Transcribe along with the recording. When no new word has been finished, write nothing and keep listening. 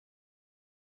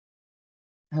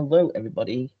Hello,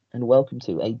 everybody, and welcome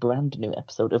to a brand new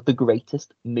episode of the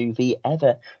greatest movie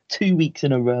ever. 2 weeks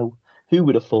in a row. Who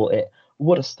would have thought it?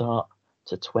 What a start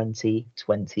to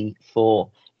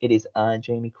 2024. It is I,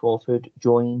 Jamie Crawford,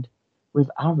 joined with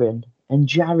Aaron and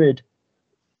Jarad.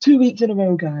 2 weeks in a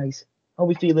row, guys. Are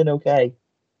we feeling okay?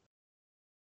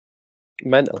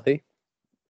 Mentally,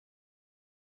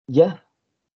 Yeah.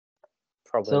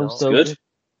 probably So not. so Good.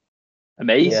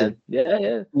 Amazing.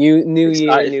 Yeah. New year,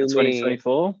 Excited new for me.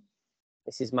 2024.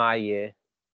 This is my year.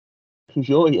 It's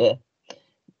your year.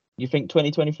 You think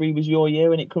 2023 was your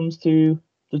year when it comes to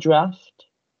the draft?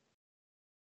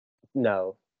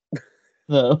 No,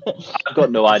 No. I've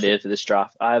got no idea for this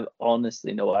draft. I have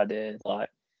honestly no idea. Like,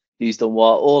 who's done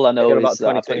what? All I know forget is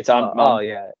about that I picked 2024. Ant-Man, Oh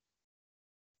yeah,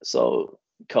 so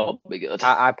can't be good.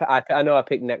 I know I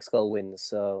picked next goal wins,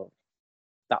 so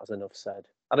that was enough said.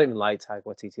 I don't even like Taika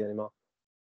Waititi anymore.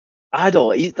 I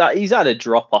don't. He's had a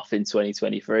drop off in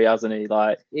 2023, hasn't he?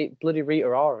 Like, It bloody Rita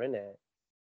Ora, isn't it?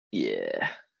 yeah,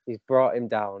 He's brought him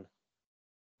down.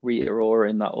 Rita Ora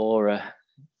in that aura.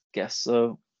 Guess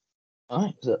so. All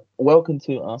right, so welcome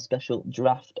to our special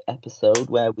draft episode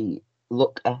where we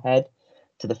look ahead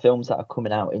to the films that are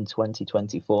coming out in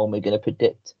 2024 and we're going to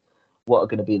predict what are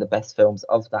going to be the best films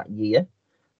of that year.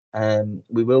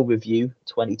 We will review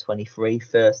 2023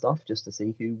 first off just to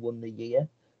see who won the year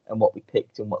and what we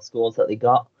picked and what scores that they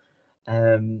got.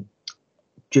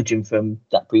 Judging from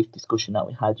that brief discussion that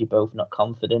we had, you're both not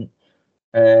confident.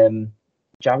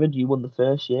 Jarad, you won the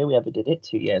first year we ever did it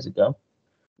 2 years ago.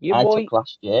 I took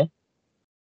last year.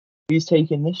 Who's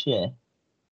taking this year?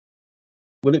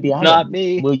 Will it be Aaron? Not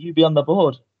me. Will you be on the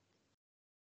board?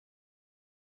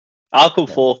 I'll come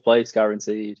fourth place,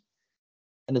 guaranteed.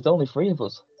 And there's only three of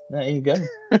us. There you go.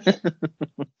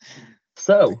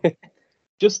 So,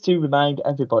 just to remind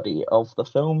everybody of the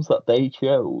films that they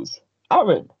chose,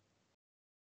 Aaron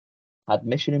had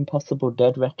Mission Impossible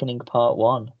Dead Reckoning Part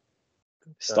 1.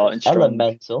 Starting strong.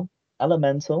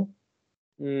 Elemental.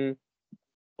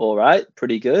 All right,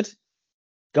 pretty good.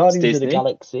 Guardians of the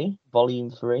Galaxy Volume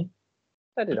 3.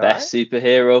 The best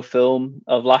superhero film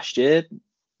of last year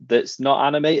that's not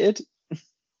animated.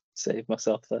 Save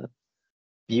myself there.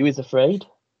 View is Afraid.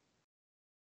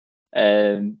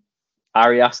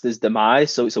 Ari Aster's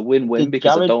Demise, so it's a win-win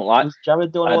because I don't like. Was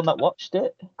Jarad the only one that watched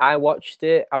it? I watched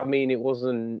it. I mean, it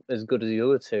wasn't as good as the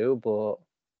other two, but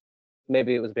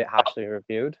maybe it was a bit harshly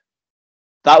reviewed.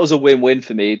 That was a win-win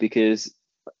for me because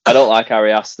I don't like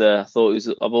Ari Aster.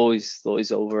 I've always thought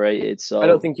he's overrated. So I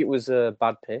don't think it was a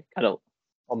bad pick. I don't.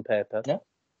 On paper. Yeah.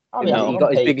 He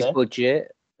got his biggest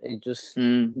budget. It just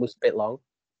was a bit long.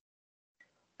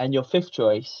 And your fifth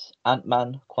choice,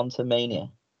 Ant-Man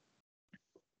Quantumania.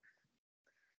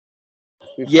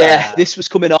 Yeah, this was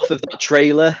coming off of the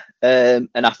trailer, and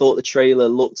I thought the trailer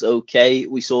looked okay.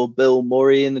 We saw Bill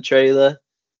Murray in the trailer.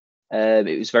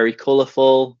 It was very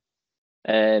colourful.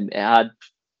 It had,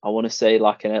 I want to say, it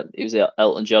was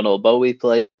Elton John or Bowie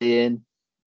playing.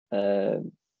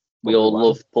 We all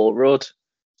love Paul Rudd.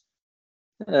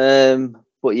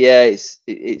 But yeah,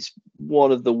 it's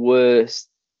one of the worst.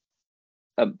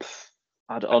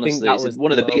 Honestly, it's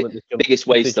one of the biggest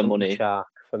waste of money. Shark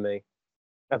for me.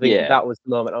 I think that was the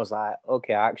moment I was like,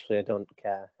 okay, actually, I don't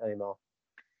care anymore.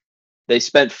 They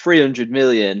spent 300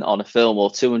 million on a film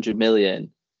or 200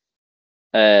 million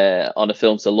on a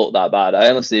film to look that bad. I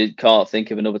honestly can't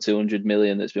think of another 200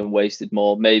 million that's been wasted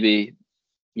more. Maybe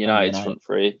United's front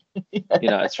three.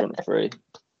 United's front three.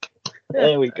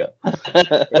 There we go.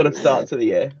 What a start to the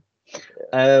year.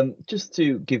 Just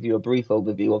to give you a brief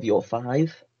overview of your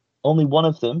five, only one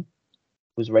of them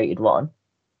was rated rotten.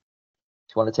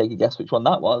 Do you want to take a guess which one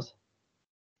that was?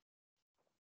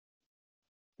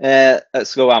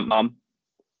 Let's go Ant-Man.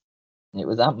 It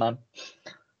was Ant-Man.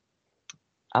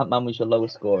 Ant-Man was your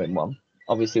lowest scoring one.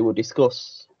 Obviously, we'll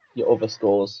discuss your other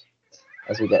scores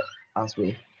as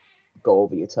we go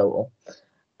over your total.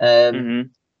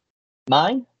 Mine,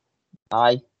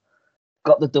 I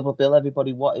got the double bill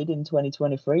everybody wanted in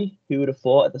 2023. Who would have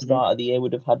thought at the start of the year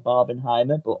would have had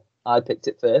Barbenheimer, but I picked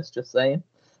it first, just saying.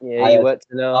 Yeah, you worked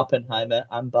to know. Oppenheimer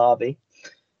and Barbie.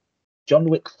 John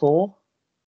Wick 4.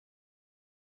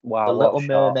 Wow. The Little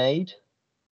Mermaid.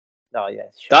 Oh, yeah.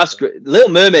 That's great. Little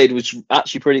Mermaid was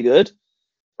actually pretty good.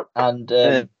 And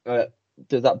there's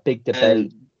that big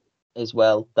debate as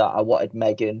well that I wanted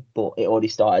Megan, but it already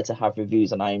started to have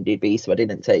reviews on IMDb, so I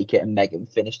didn't take it, and Megan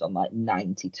finished on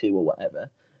 92 or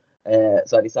whatever.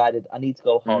 So I decided I need to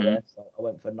go horror, so I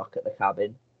went for Knock at the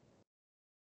Cabin.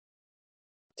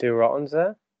 2 rottens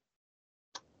there?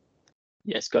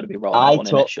 Yeah, it's got to be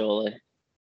rotten, surely.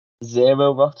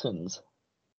 0 rottens.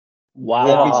 Wow.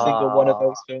 Every single one of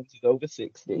those films is over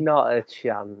 60. Not a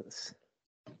chance.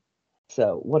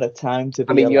 So what a time to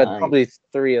be I mean, you had alive. probably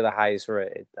 3 of the highest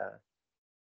rated there.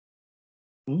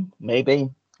 Maybe.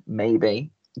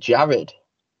 Jarad.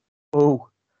 Oh,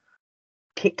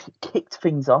 kicked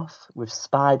things off with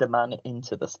Spider-Man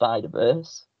Into the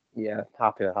Spider-Verse. Yeah,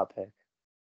 happy with that pick.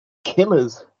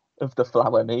 Killers of the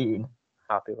Flower Moon.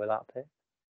 Happy with that pick.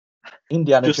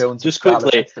 Indiana Jones. Just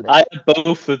quickly, I had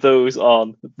both of those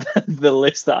on the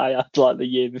list that I had like the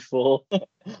year before.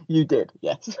 You did,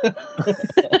 yes. I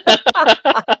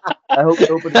hope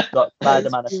nobody's got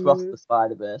Spider-Man Across the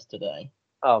Spider-Verse today.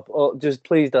 Oh, just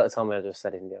please don't tell me I just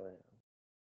said Indiana.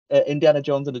 Indiana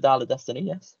Jones and the Dial of Destiny,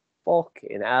 yes.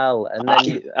 Fucking hell. And then I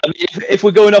mean, if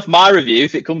we're going off my review,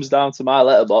 if it comes down to my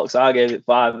letterbox, I gave it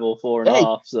 5 or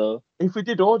 4.5. So if we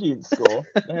did audience score,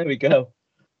 there we go.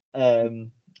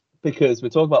 Because we're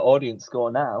talking about audience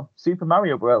score now. Super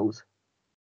Mario Bros.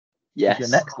 Yes. Is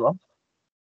your next one.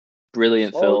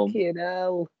 Brilliant film. Fucking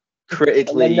hell.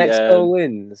 Critically, and next goal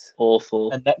wins.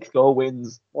 Awful. And next goal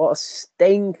wins. What a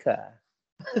stinker.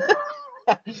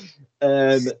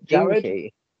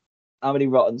 Jarad, how many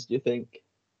Rottens do you think?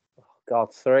 Oh,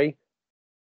 God, 3.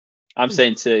 I'm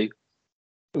saying 2.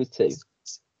 It was 2.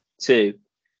 2.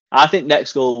 I think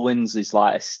next goal wins is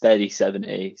like a steady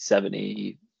 70.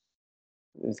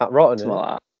 Is that Rotten? Something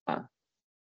like that.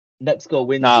 Next goal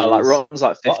wins. No, like Rotten's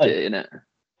like 50, Rotten. isn't it?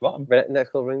 Rotten.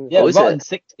 Next goal wins. Yeah, Rotten it?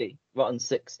 60. Rotten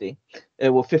 60.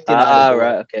 Well, 59.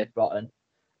 Right, okay. Rotten.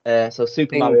 So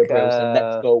Super Mario Bros. And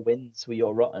next goal wins for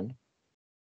your Rotten.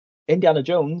 Indiana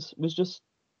Jones was just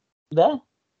there.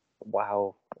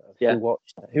 Wow. Yeah.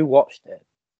 Who watched it?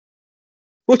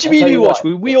 What do you mean you watched?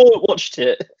 We all watched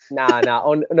it.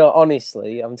 No,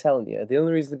 honestly, I'm telling you, the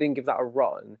only reason they didn't give that a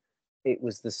Rotten, it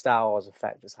was the Star Wars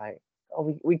effect. It's like,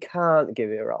 we can't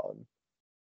give it a Rotten.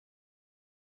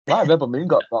 Why? Rebel Moon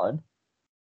got Rotten.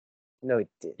 No, it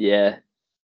did. Yeah.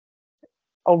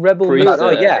 Oh, Rebel Moon. Preacher. Oh,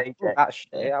 yeah.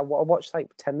 Actually, I watched like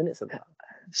 10 minutes of that.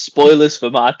 Spoilers for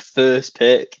my first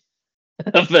pick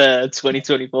of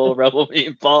 2024 Rebel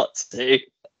Moon Part 2.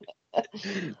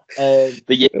 The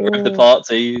year of the Part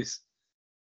 2s.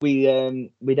 We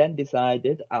then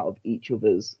decided out of each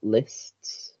other's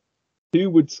lists who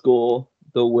would score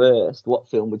the worst, what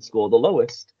film would score the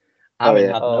lowest. Aaron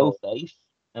had no faith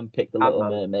and picked The Little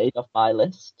Mermaid off my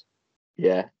list.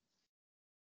 Yeah.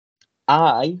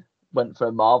 I went for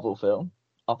a Marvel film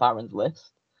off Aaron's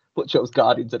list, but chose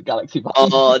Guardians of the Galaxy.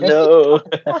 Oh, no.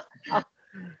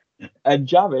 And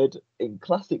Jarad, in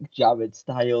classic Jarad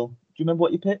style, do you remember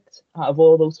what you picked out of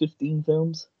all those 15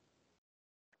 films?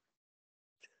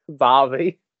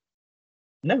 Barbie.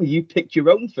 No, you picked your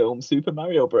own film, Super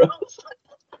Mario Bros.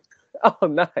 Oh,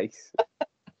 nice.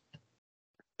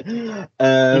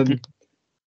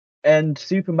 And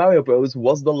Super Mario Bros.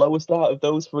 Was the lowest out of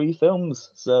those 3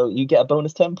 films, so you get a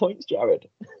bonus 10 points, Jarad.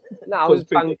 No, I was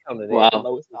banking on it.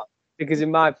 Wow. Because in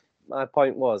my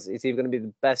point was, it's either going to be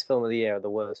the best film of the year or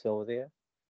the worst film of the year.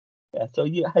 Yeah, so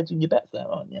you're hedging your bets there,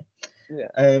 aren't you?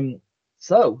 Yeah.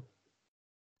 So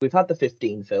we've had the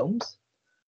 15 films.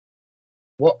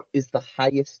 What is the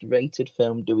highest rated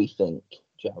film, do we think,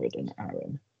 Jarad and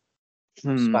Aaron?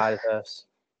 Spider-Verse.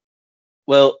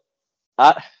 Well,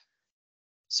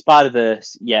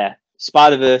 Spider-Verse, yeah.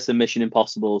 Spider-Verse and Mission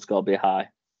Impossible has got to be high.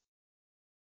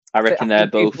 I reckon they're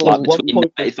both like between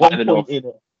 95 and above.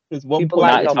 There's 1 People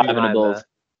point like 95 and above.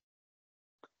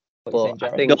 But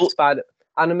I think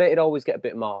animated always get a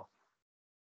bit more.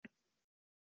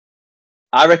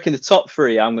 I reckon the top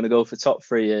 3, I'm going to go for top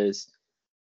 3 is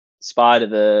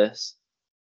Spider-Verse,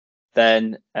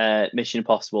 then Mission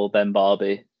Impossible, then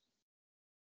Barbie.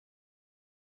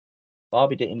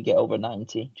 Barbie didn't even get over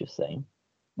 90, just saying.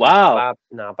 Wow.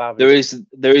 Barbie.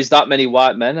 There is that many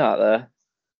white men out there.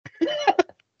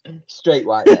 Straight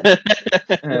white men.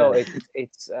 No,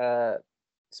 it's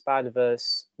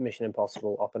Spider-Verse, Mission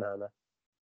Impossible, Oppenheimer.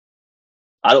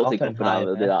 I don't think Oppenheimer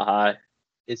will be that high.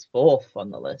 It's 4th on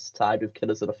the list, tied with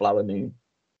Killers of the Flower Moon.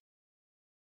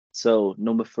 So,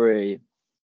 number 3.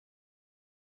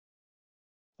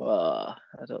 I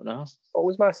don't know. What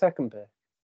was my second pick?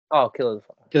 Oh, Killers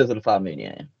of the Flower Moon,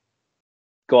 yeah.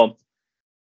 Go on.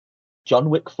 John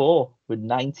Wick 4 with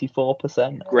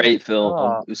 94%. Great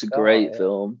film. It was a great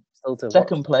film.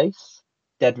 Second place,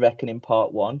 Dead Reckoning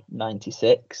Part 1,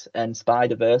 96, and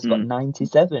Spider-Verse got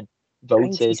 97.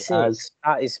 Voted 96. as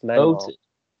that is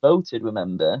voted,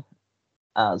 remember,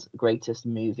 as greatest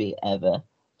movie ever,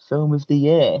 film of the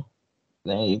year.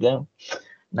 There you go.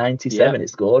 97 it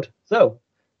scored. So,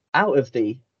 out of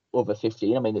the other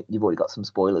 15, I mean, you've already got some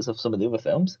spoilers of some of the other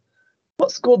films.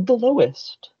 What scored the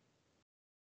lowest?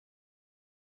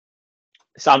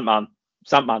 It's Ant-Man.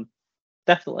 It's Ant-Man.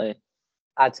 Definitely.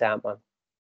 I'd say Ant-Man.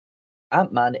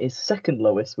 Ant-Man is second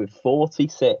lowest with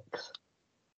 46.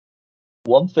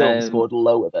 One film scored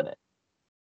lower than it.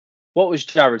 What was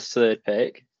Jared's third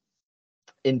pick?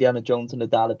 Indiana Jones and the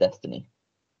Dial of Destiny.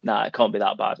 Nah, it can't be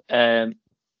that bad.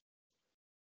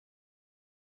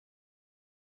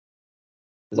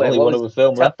 There's only one other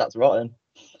film left that's rotten.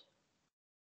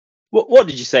 What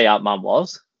did you say Ant-Man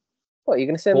was? What, are you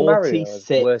going to say Mario is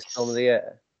the worst film of the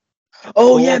year?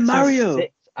 Oh, yeah, Mario.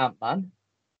 Ant-Man.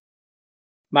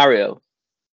 Mario.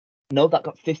 No, that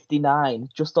got 59,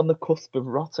 just on the cusp of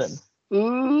rotten.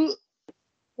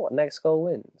 What, Next Goal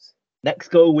wins? Next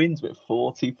Goal wins with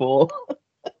 44.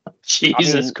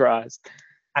 Jesus Christ.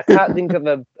 I can't think of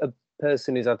a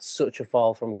person who's had such a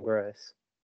fall from grace.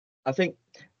 I think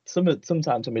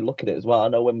sometimes when we look at it as well, I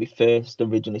know when we first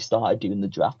originally started doing the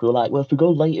draft, we were like, well, if we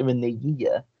go later in the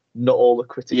year, not all the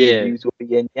critical reviews will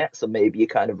be in yet, so maybe you're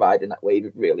kind of riding that wave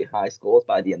of really high scores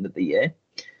by the end of the year.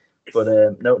 But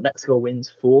no, Next Goal wins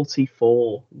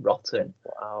 44 rotten.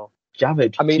 Wow.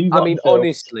 Jarad, I mean,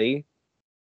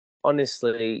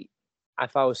 honestly,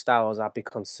 if I was Star Wars, I'd be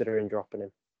considering dropping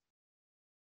him.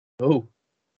 Oh,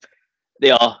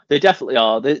 they are. They definitely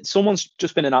are. Someone's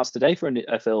just been announced today for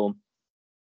a film,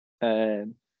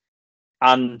 and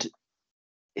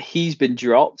he's been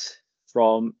dropped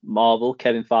from Marvel.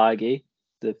 Kevin Feige.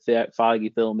 The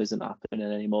Feige film isn't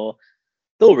happening anymore.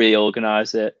 They'll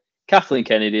reorganize it. Kathleen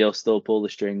Kennedy will still pull the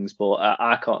strings, but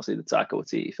I can't see the Taika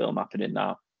Waititi film happening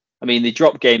now. I mean, they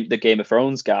dropped the Game of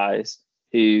Thrones guys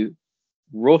who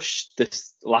rushed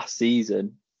this last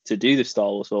season to do the Star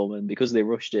Wars film, and because they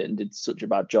rushed it and did such a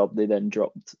bad job, they then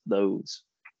dropped those.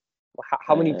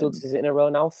 How many duds is it in a row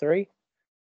now? 3?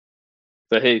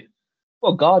 For who?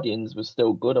 Well, Guardians was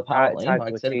still good, apparently. Taika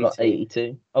Like I said, it got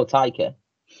 82. Oh, Taika.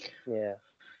 Yeah.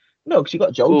 No, because you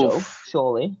got JoJo,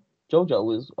 surely. JoJo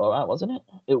was all right, wasn't it?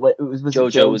 It was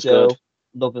JoJo was good.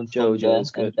 Love and Thunder,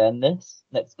 was good. And then this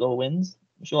Next Goal wins.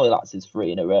 Surely that's his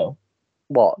 3 in a row.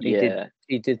 What?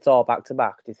 He did Thor back to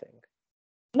back, do you think?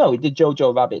 No, he did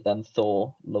Jojo Rabbit, then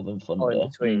Thor, Love and Thunder. Oh, in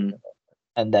between.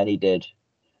 And then he did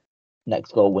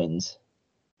Next Goal wins.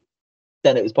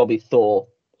 Then it was probably Thor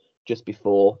just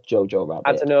before Jojo Rabbit.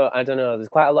 I don't know. There's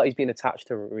quite a lot he's been attached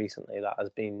to recently that has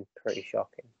been pretty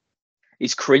shocking.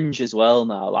 He's cringe as well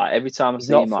now. Like every time I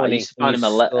see him, like, I used to find him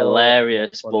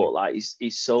hilarious, but like he's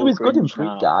so. He was good in Free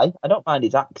Guy. I don't mind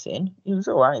his acting. He was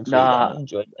alright in Free Guy. I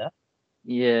enjoyed that.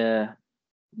 Yeah.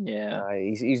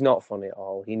 He's not funny at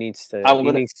all. He needs to.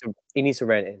 He needs to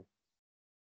rein it in.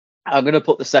 I'm gonna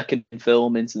put the second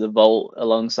film into the vault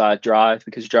alongside Drive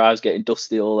because Drive's getting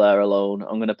dusty all there alone.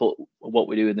 I'm gonna put What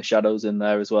We Do in the Shadows in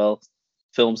there as well.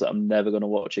 Films that I'm never going to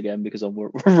watch again because I'm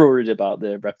worried about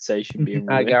the reputation being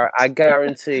ruined. I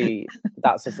guarantee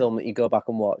that's a film that you go back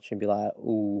and watch and be like,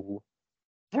 ooh.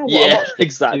 Yeah,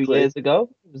 exactly. 2 years ago,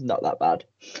 it was not that bad.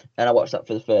 And I watched that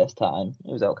for the first time.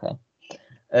 It was okay.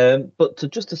 But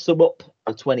to sum up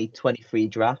the 2023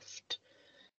 draft,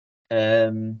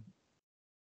 who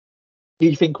do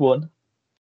you think won?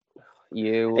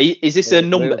 Is this a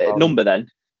number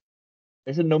then?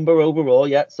 It's a number overall,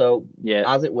 yeah. So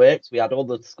yeah, as it works, we add all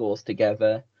the scores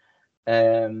together.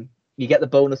 You get the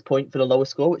bonus point for the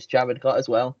lowest score, which Jarad got as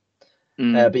well.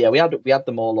 But yeah, we add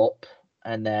them all up,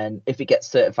 and then if it gets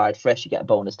certified fresh, you get a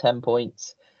bonus 10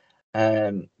 points.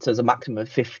 So there's a maximum of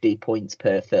 50 points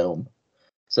per film.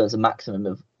 So there's a maximum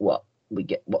of what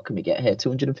can we get here?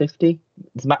 250.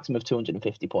 There's a maximum of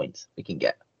 250 points we can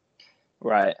get.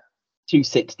 Right.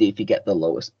 260 if you get the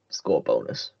lowest score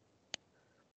bonus.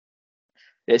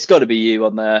 It's got to be you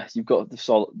on there. You've got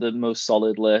the most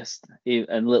solid list,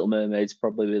 and Little Mermaid's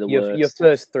probably the worst. Your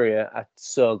first 3 are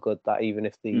so good that even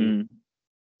if the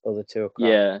other 2 are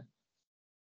crap.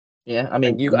 Yeah. I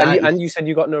mean, and you said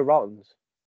you got no rottens.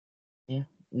 Yeah,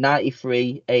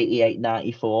 93, 88,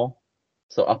 94.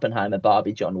 So Oppenheimer,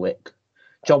 Barbie, John Wick.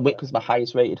 John Wick was my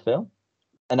highest rated film,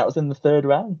 and that was in the 3rd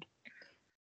round.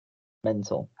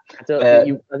 Mental. I don't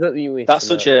think you. That's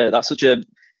such a.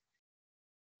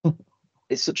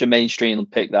 It's such a mainstream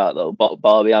pick that though.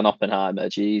 Barbie and Oppenheimer.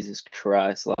 Jesus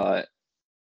Christ! Like,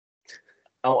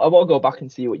 I want to go back and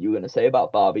see what you were going to say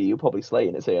about Barbie. You're probably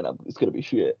slaying it, saying it's going to be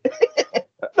shit.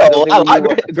 No, I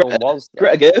Greta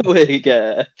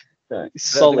Gerwig.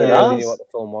 Solid. I knew what the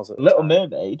film was. Little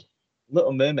Mermaid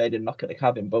and Knock at the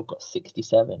Cabin both got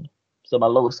 67. So my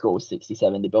lowest score was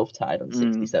 67. They both tied on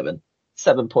 67.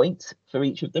 7 points for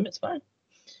each of them. It's fine.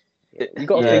 You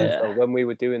got to think though, when we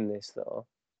were doing this though,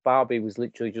 Barbie was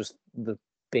literally just the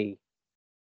B,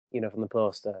 from the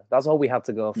poster. That's all we had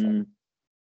to go for.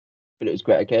 But it was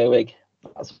Greta Gerwig.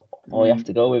 That's all you have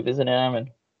to go with, isn't it, Aaron?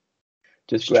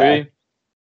 Just It's true.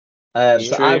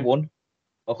 So I won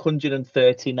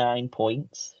 139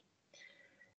 points.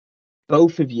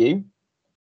 Both of you,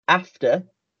 after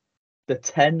the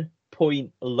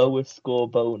 10-point lower score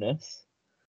bonus,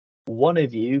 one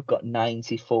of you got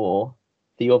 94,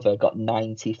 the other got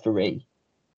 93.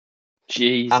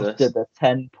 Jesus. After the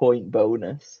 10-point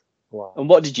bonus. Wow. And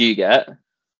what did you get?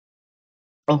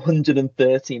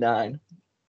 139.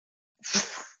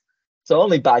 So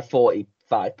only by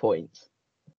 45 points.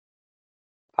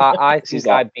 I think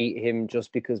I beat him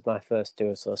just because my first two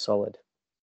are so solid.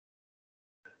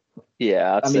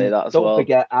 Yeah, I'd say that as don't well. Don't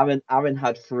forget, Aaron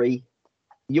had 3.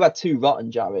 You had 2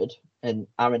 rotten, Jarad, and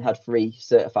Aaron had 3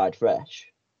 certified fresh.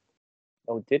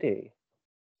 Oh, did he?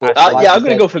 Yeah, I'm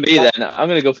going to go for me then. I'm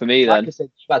going to go for me then. Like I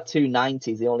said, you had 2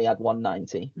 90s. He only had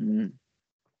 190.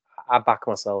 I back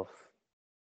myself.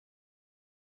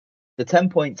 The 10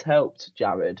 points helped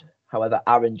Jarad. However,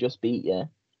 Aaron just beat you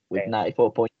with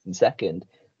 94 points in second,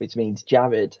 which means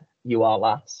Jarad, you are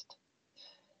last.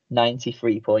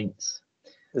 93 points.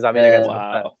 Does that mean I get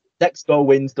wow. Next Go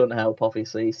Wins don't help,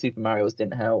 obviously. Super Mario's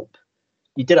didn't help.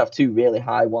 You did have 2 really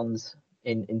high ones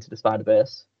in Into the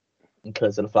Spider-Verse and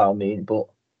Killers of the Flower Moon, but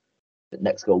the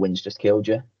Next Go Wins just killed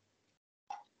you.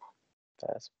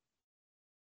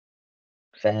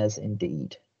 Fairs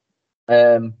indeed.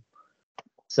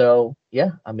 So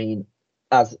yeah, I mean,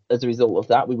 as a result of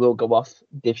that, we will go off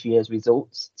this year's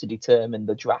results to determine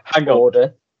the draft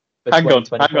order. Hang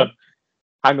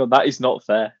on, that is not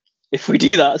fair. If we do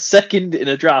that, second in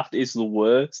a draft is the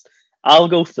worst. I'll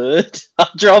go third.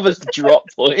 I'd rather drop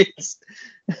points.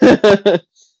 Well,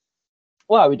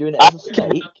 are we doing it as a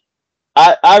stake?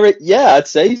 I'd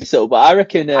say so, but I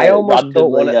reckon I almost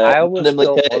don't want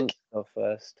to go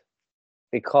first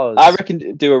because I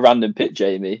reckon do a random pick,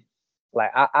 Jamie.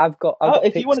 Like I've got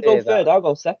if you want to go third, I'll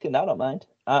go second. I don't mind.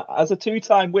 As a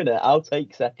 2-time winner, I'll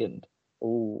take second.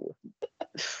 Ooh.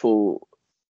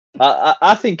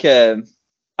 I think do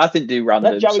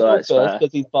random. Let Jarad so go it's first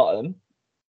because he's bottom.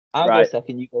 I'll go right.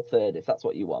 second. You go third if that's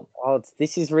what you want. Oh,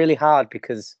 this is really hard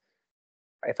because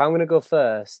if I'm going to go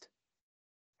first,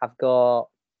 I've got.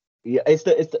 Yeah, it's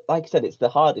the like I said, it's the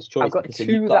hardest choice. I've got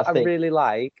 2 that I really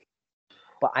like,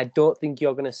 but I don't think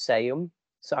you're going to say them.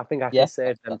 So I think I can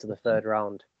save them to the third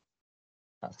round.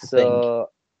 That's the thing.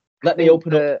 Let me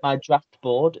open up my draft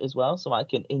board as well so I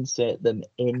can insert them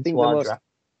into our draft.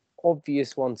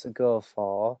 Obvious one to go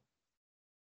for,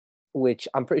 which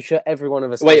I'm pretty sure every one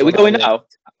of us. Wait, are we going now?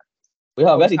 We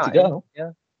are ready to go.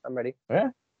 Yeah, I'm ready.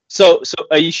 Yeah. So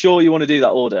are you sure you want to do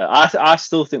that order? I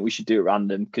still think we should do it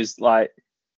random because like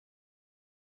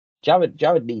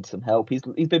Jarad needs some help. He's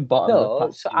been bottom.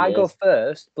 No, so I go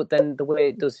first, but then the way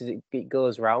it does is it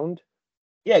goes round.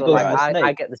 Yeah, it goes like,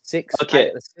 I get the 6th. Okay. I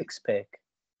get the 6th pick.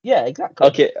 Yeah,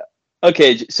 exactly.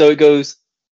 Okay. So it goes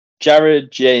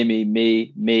Jarad, Jamie,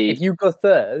 me. If you go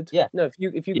third, if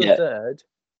you go third,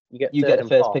 you get the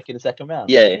first pick in the second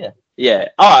round. Yeah.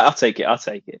 All right, I'll take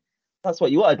it. That's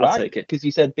what you wanted, right? I'll take it because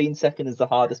you said being second is the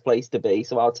hardest place to be.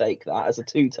 So I'll take that as a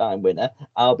 2-time winner.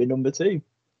 I'll be number 2.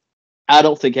 I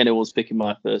don't think anyone's picking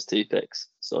my first 2 picks.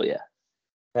 So yeah,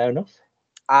 fair enough.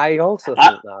 I also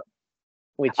think that.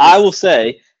 Which I will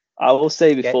say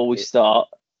before we start,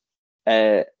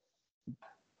 I'll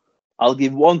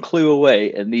give one clue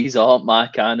away, and these aren't my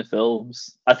kind of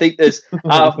films. I think there's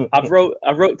I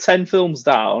wrote 10 films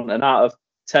down, and out of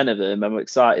 10 of them, I'm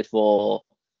excited for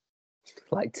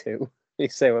like 2. You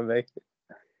say with me.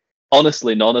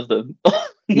 Honestly, none of them.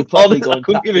 Honestly, I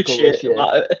couldn't give a shit.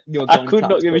 I could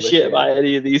not give a shit about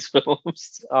any of these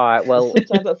films. All right, well,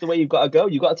 sometimes that's the way you've got to go.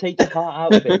 You've got to take your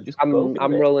heart out of it. I'm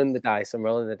rolling the dice. I'm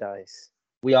rolling the dice.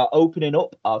 We are opening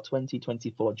up our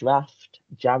 2024 draft.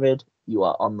 Jarad, you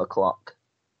are on the clock.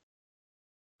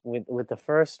 With the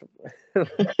first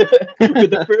with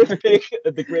the first pick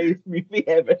of the greatest movie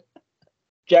ever,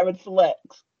 Jarad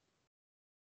selects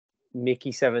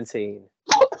Mickey 17.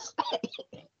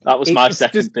 That was my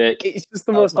second pick. It's just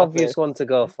the most obvious one to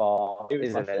go for,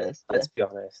 isn't it? Let's be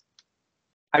honest.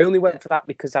 I only went for that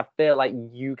because I feel like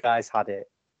you guys had it.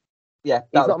 Yeah,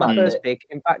 it's not my first pick.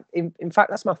 In fact,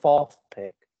 that's my 4th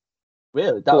pick.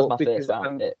 Really, that was my first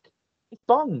round pick. It's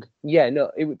Bong. Yeah,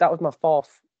 no, that was my 4th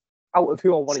out of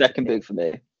who I wanted. Second pick for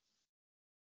me.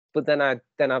 But then I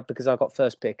because I got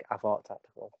first pick, I thought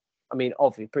tactical. I mean,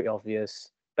 pretty obvious.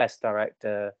 Best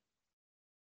director.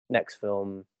 Next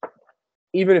film.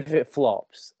 Even if it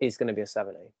flops, it's going to be a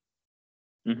 70.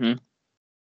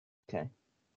 Okay,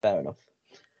 fair enough.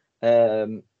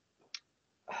 I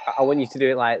want you to do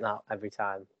it like that every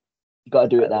time. You got to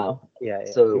do it now. Yeah.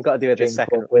 So you've got to do it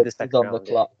with the second round.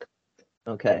 The clock.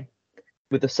 Okay.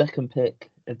 With the second pick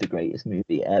of the greatest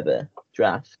movie ever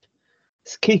draft.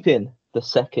 It's keeping the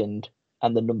second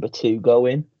and the number 2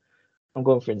 going. I'm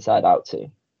going for Inside Out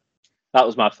 2. That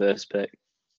was my first pick.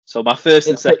 So my first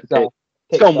and second pick.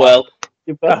 It's Pixar. gone well.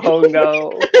 Oh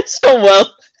no. It's gone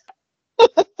well.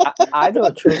 I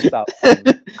don't trust that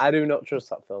film. I do not trust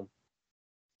that film.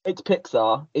 It's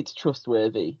Pixar. It's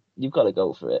trustworthy. You've got to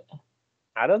go for it.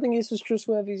 I don't think it's as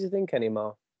trustworthy as you think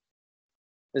anymore.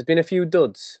 There's been a few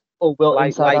duds. Oh, will Like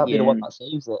Inside Out be the one Lightyear. that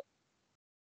saves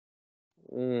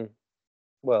it?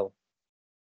 Well,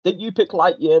 Didn't you pick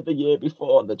Lightyear the year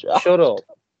before on the draft? shut up.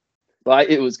 Right,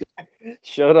 it was good.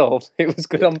 Shut up. It was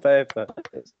good on paper.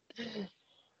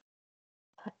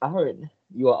 Aaron,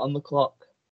 you are on the clock.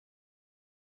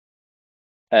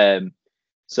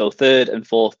 So third and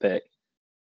fourth pick.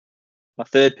 My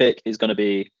third pick is going to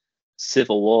be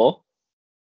Civil War.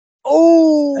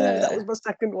 Oh, that was my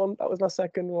second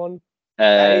one.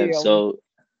 So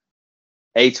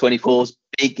A24's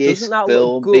biggest Doesn't that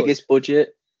film, look good? biggest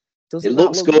budget. Doesn't It that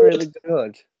looks look good. really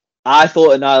good? I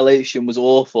thought Annihilation was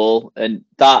awful, and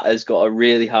that has got a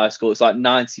really high score. It's like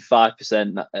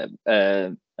 95%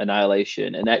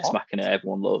 Annihilation, and Ex Machina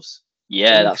everyone loves.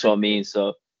 Yeah, that's what I mean.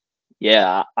 So,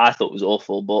 yeah, I thought it was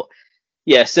awful. But,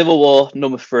 yeah, Civil War,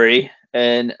 number 3.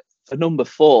 And for number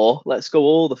 4, let's go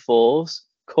all the 4s.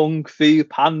 Kung Fu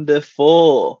Panda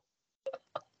 4.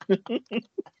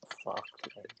 Fuck.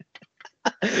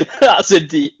 That's a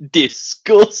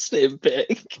disgusting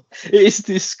pick. It's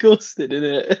disgusting, isn't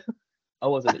it? I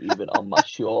wasn't even on my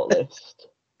shortlist.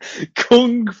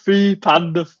 Kung Fu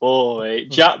Panda 4,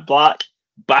 mate. Jack Black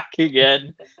back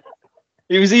again.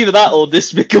 It was either that or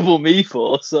Despicable Me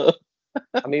 4. So,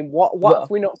 I mean, what have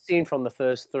we not seen from the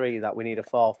first 3 that we need a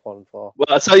 4th one for? well,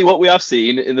 I'll tell you what we have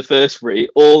seen in the first 3,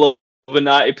 all over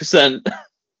 90%.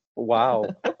 Wow,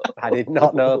 I did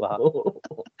not know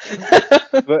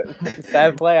that. But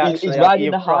fair play, actually. He's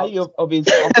riding the high of his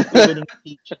winning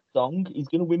Peaches song. He's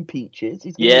going to win Peaches.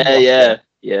 He's gonna win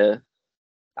Yeah.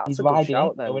 That's He's a good riding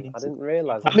shout it, then. going I into- didn't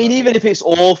realise. I mean, even if it's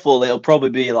awful, it'll probably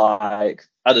be like,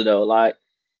 I don't know, like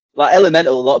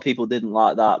Elemental. A lot of people didn't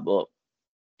like that, but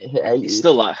It hit 80. it's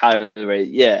still like highly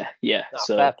rated. Yeah.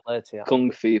 So fair play to you.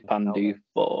 Kung Fu Panda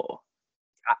 4.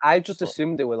 I just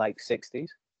assumed they were like 60s.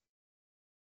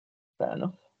 Fair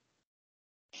enough.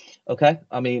 Okay,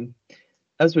 I mean,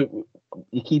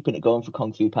 you're keeping it going for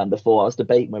Kung Fu Panda 4. I was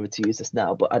debating whether to use this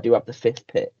now, but I do have the 5th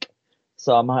pick,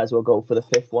 so I might as well go for the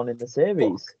 5th one in the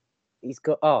series. He's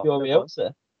got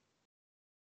Furiosa.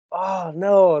 Oh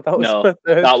no, that was No, my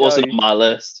third that wasn't choice. on my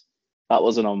list. That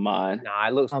wasn't on mine. Nah,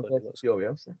 it looks I'll good. go It for looks good.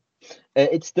 Furiosa.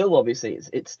 It's still obviously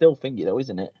it's still thingy though,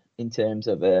 isn't it? In terms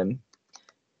of Miller.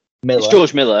 It's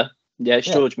George Miller. Yeah, it's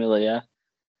George Miller. Yeah.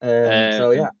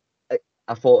 So yeah,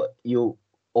 I thought you'll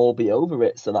all be over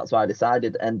it, so that's why I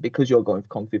decided. And because you're going for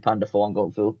Kung Fu Panda 4, I'm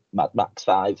going for Mad Max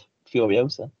 5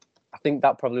 Furiosa. I think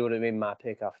that probably would have been my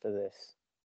pick after this.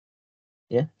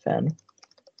 Yeah, fair enough.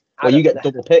 Well, you get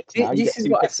double picks now. This is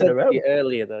what I said to you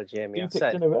earlier, though, Jamie. I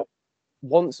said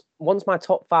once my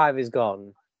top 5 is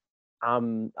gone,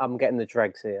 I'm getting the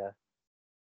dregs here.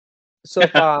 So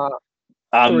far,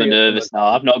 I'm nervous now.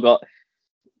 I've not got.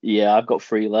 Yeah, I've got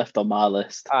 3 left on my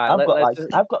list. All right,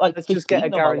 I've got like let's just get a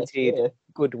 15 on my list guaranteed here.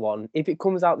 good one. If it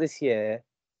comes out this year,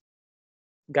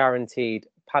 guaranteed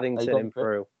Paddington going in for it?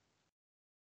 Peru.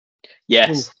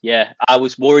 Yes, Oof. yeah. I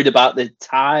was worried about the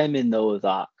timing though of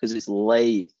that because it's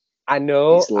late. I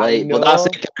know. It's late, but that's a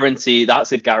guarantee.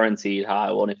 That's a guaranteed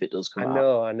high one if it does come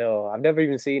out. I know. I've never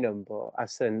even seen them, but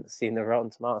I've seen the Rotten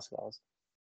Tomatoes scores.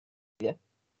 Yeah,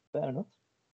 fair enough.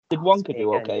 Did Wonka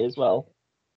do okay as well?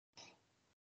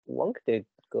 Wonka did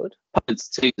good. Paddington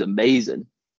 2 is amazing.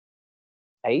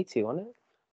 80, wasn't it?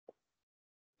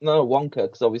 No, Wonka,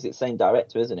 because obviously it's the same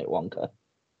director, isn't it? Wonka.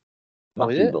 Oh,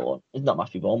 is Matthew it? Vaughn. It's not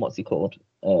Matthew Vaughn. What's he called?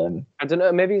 I don't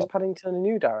know. Maybe is Paddington a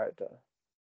new director?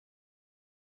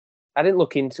 I didn't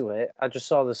look into it. I just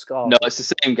saw the score. No, it's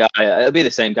the same guy. It'll be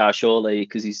the same guy surely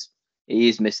because he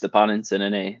is Mr. Paddington,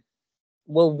 isn't he?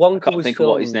 Well, Wonka I can't was think filmed,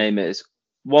 of what his name is.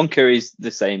 Wonka is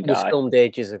the same It was guy. filmed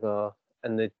ages ago,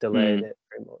 and they delayed it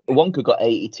pretty much. Wonka got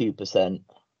 82%.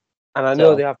 And I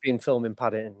know they have been filming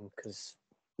Paddington because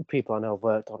people I know have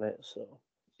worked on it. So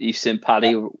You've seen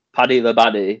Paddy the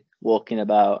Baddie walking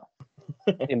about.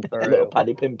 in Little Peru.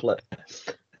 Paddy Pimplet.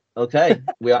 Okay,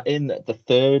 we are in the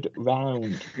 3rd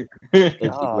round of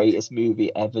the greatest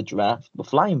movie ever draft. We're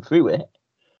flying through it.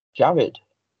 Jarad,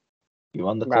 you're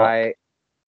on the clock. Right.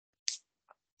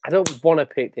 I don't want to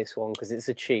pick this one because it's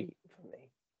a cheat for me.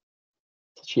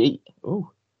 It's a cheat.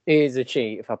 Ooh, It is a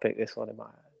cheat if I pick this one in my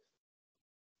eyes.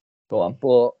 go on.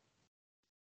 But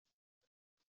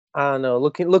I don't know.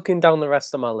 Looking down the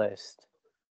rest of my list,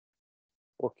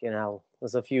 Fucking hell.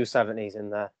 There's a few 70s in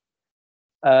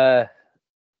there.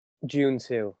 June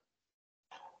 2.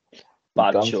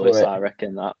 Bad Gone choice, for it. I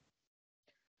reckon that.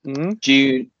 Hmm?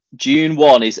 June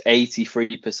 1 is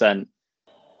 83%.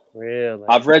 Really?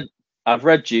 I've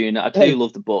read June. I do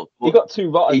love the book. You got 2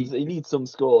 rottens. You need some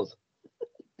scores.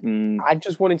 I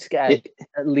just wanted to get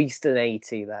at least an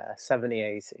 80 there. 70,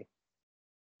 80.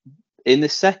 In the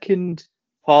second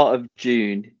part of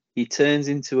June, he turns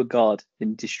into a god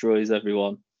and destroys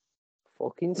everyone.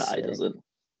 Fucking Nah, he sick. doesn't.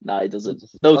 Nah, he doesn't.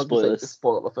 Just- No I was gonna say, spoilers. just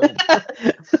spoil the film.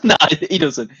 Nah, he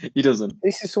doesn't. He doesn't.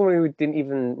 This is someone who didn't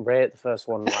even rate the first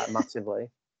one like massively.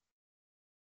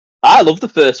 I love the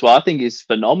first one. I think it's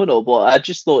phenomenal. But I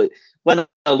just thought when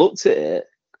I looked at it,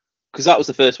 because that was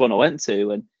the first one I went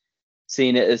to, and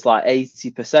seeing it as like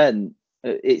 80%,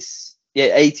 it's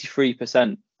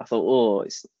 83%. I thought, oh,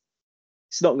 it's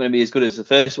not going to be as good as the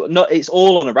first one. No, it's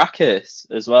all on Arrakis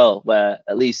as well, where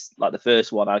at least like the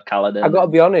first one had Kaladin. I got to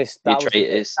be honest, that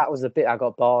Atreides. was the bit I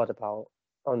got bored about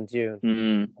on June.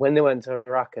 Mm, When they went to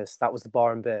Arrakis, that was the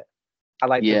boring bit. I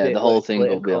like yeah, the bit the where whole it's thing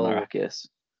will be on political. Arrakis.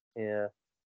 Yeah.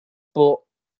 But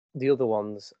the other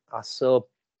ones are so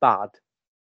bad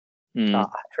Mm. that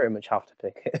I pretty much have to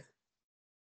pick it.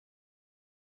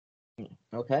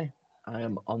 Okay, I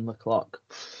am on the clock.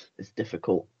 It's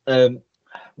difficult.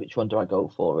 Which one do I go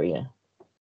for here?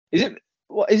 Is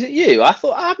it you? I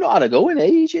thought I've not had a go in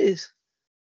ages.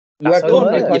 You That's had how it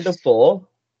gone works. kind of 4.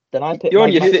 Then I picked You're on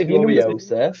my your Max fifth-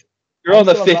 Furiosa. You're on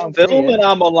the still on fifth round 3, film, yeah. and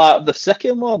I'm on like the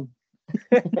second one.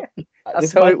 This That's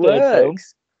is how my it third film.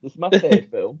 works. This is my third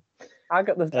film. I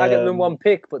got the one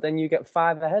pick, but then you get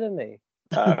 5 ahead of me.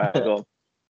 All right, go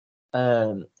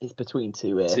on. It's between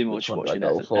 2 here. Too Which much one do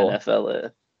I watching go for? NFL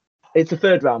here. It's a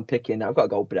third round picking. I've got to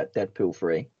go with Deadpool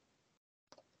 3.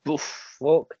 Oof.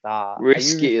 Fuck that. Are you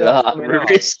Risky research that. coming out?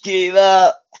 Risky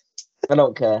that. I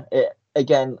don't care.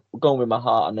 Again, going with my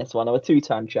heart on this one. I'm a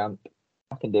 2-time champ.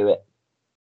 I can do it.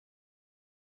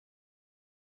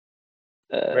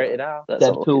 Rate it out. Let's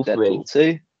have a look at Deadpool 3. Deadpool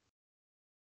 2.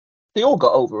 They all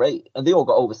got over 8, and they all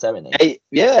got over 70.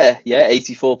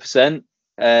 84%.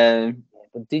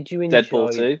 But did you enjoy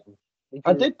Deadpool 2. them?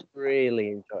 I did. Really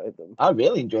enjoy them. I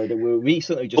really enjoyed it. We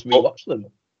recently just rewatched them.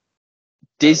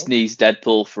 Disney's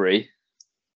Deadpool 3.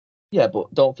 Yeah,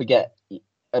 but don't forget.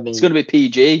 I mean, It's going to be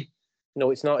PG.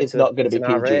 No, it's not. it's not going to be an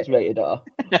PG. R-rated. It's rated R.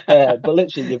 But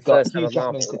literally, you've got First ever Hugh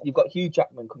Jackman. Marvel. You've got Hugh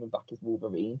Jackman coming back as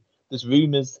Wolverine. There's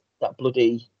rumours that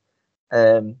bloody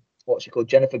what's she called?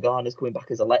 Jennifer Garner's coming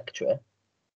back as Elektra.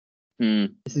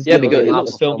 Mm. This is Yeah, gonna because be it the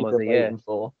looks film film we've of been the year. waiting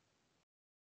for.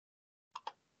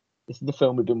 This is the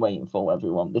film we've been waiting for,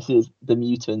 everyone. This is the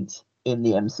mutant in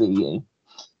the MCU,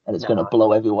 and it's going to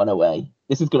blow everyone away.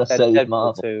 This is going to save Deadpool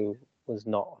Marvel. 2 was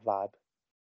not a vibe.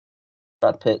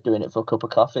 Brad Pitt doing it for a cup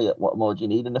of coffee. What more do you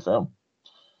need in a film?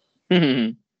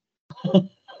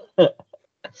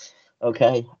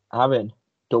 Okay, Aaron,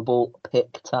 double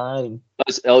pick time.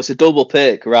 It's a double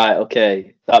pick, right?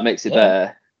 Okay, that makes it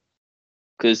better.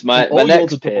 Because my All yours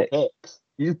next are double pick, picks.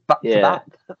 You back to back.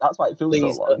 That's why it feels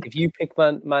Please, so long. if you pick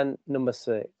man number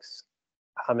 6,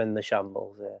 I'm in the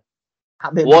shambles here.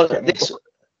 I'm in the shambles. this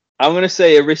I'm gonna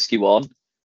say a risky one,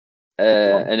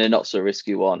 and a not so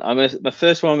risky one. My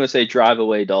first one I'm gonna say Drive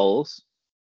Away Dolls,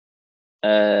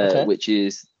 which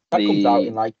is that comes out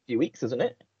in like a few weeks, isn't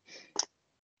it?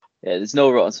 Yeah, there's no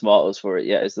Rotten Tomatoes for it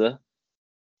yet, is there?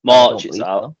 March it's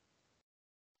out. So.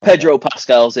 Pedro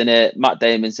Pascal's in it, Matt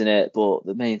Damon's in it, but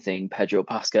the main thing, Pedro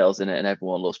Pascal's in it, and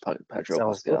everyone loves Pedro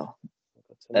Sounds Pascal.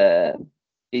 good.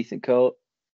 Ethan Coate.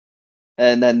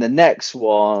 And then the next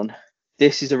one,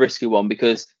 this is a risky one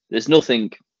because there's no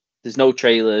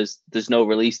trailers, there's no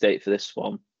release date for this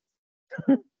one.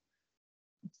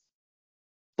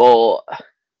 But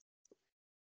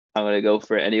I'm going to go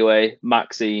for it anyway.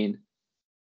 Maxine.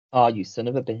 Oh, you son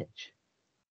of a bitch.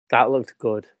 That looked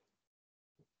good.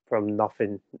 From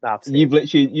nothing that I've seen. You've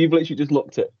literally just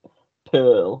looked at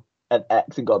Pearl and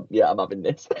X and gone, yeah, I'm having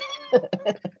this.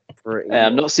 I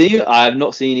have not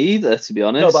seen either, to be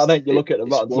honest. No, but I meant you look at the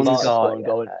Rotten one's- Tomatoes score and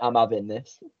going, I'm having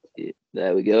this.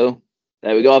 There we go.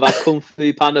 I've had Kung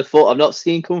Fu Panda 4. I've not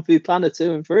seen Kung Fu Panda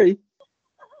 2 and 3.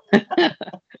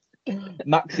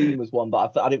 Maxine was one,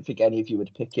 but I didn't think any of you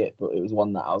would pick it, but it was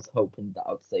one that I was hoping that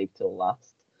I'd save till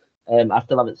last. I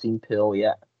still haven't seen Pearl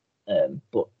yet,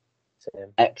 but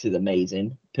X is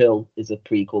amazing. Pearl is a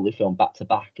prequel they filmed back to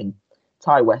back, and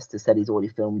Ty West has said he's already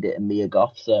filmed it, and Mia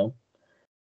Goth, so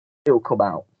it'll come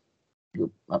out.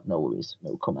 You'll have no worries.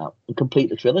 It'll come out and complete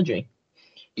the trilogy.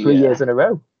 3 years in a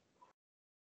row.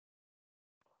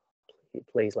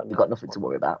 Please let me. We've got nothing to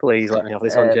worry about. Please let me have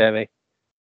this one, Jamie.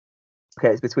 Okay,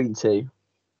 it's between 2.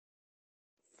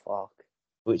 Fuck.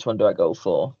 Which one do I go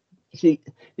for? See,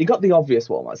 you got the obvious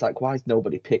one. It's like, why has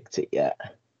nobody picked it yet?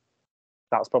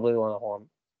 That's probably the one I want.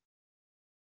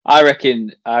 I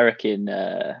reckon.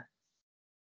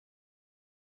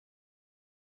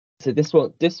 So this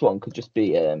one could just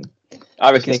be. I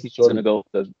reckon making it's sure going to go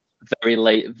for very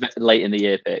late in the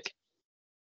year pick.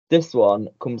 This one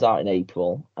comes out in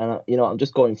April, and I'm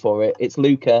just going for it. It's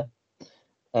Luca.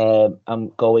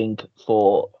 I'm going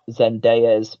for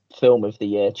Zendaya's Film of the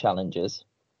Year challenges.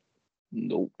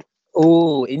 Nope.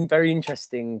 Oh, very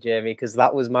interesting, Jamie, because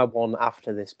that was my one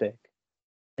after this pick.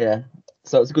 Yeah,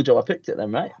 so it's a good job I picked it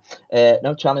then, right?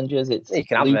 No challenges. It's You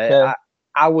can Luca. have it.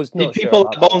 I was not Did sure people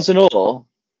about like Bones and All?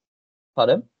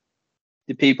 Pardon?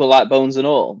 Did people like Bones and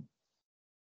All?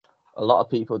 A lot of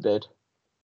people did.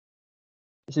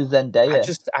 This is Zendaya.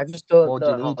 I just don't What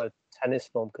know do you how need? a tennis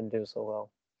film can do so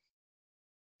well.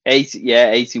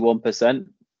 81%.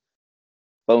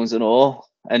 Bones and All.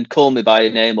 And Call Me by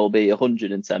Your Name will be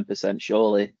 110%,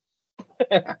 surely.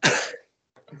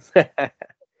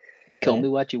 Call me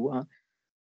what you want.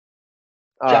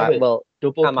 All right, well,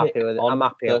 double I'm happy pick with it. on I'm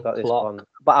happy the I've got this clock. one.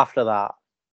 But after that,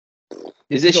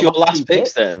 Is this your last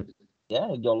picks then?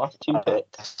 Yeah, your last two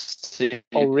picks.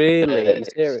 oh really? Are you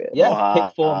serious? Yeah, Wow.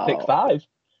 pick 4 and pick 5.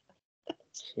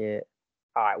 Shit.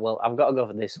 All right, well, I've got to go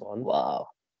for this one. Wow.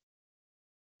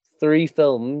 3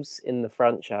 films in the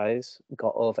franchise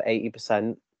got over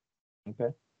 80%. Okay.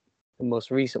 The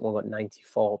most recent one got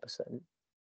 94%.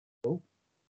 Oh.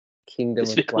 Kingdom of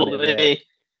Despicable Planet of the Apes.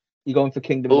 You're going for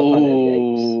Kingdom of the Planet of the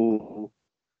Apes. Ooh.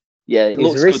 Yeah, it It's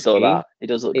looks risky. good though. That it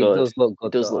does look good. It does look good.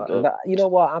 It does look good. But you know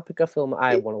what? I'll pick a film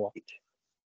I want to watch.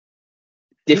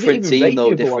 Different team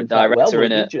though, different director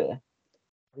in it.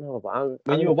 No, but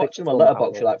when you were watching my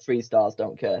letterbox, you're like 3 stars,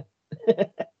 don't care.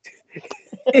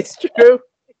 It's true.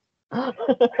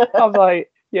 I'm like,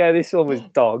 yeah, this one was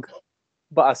dog,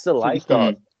 but I still like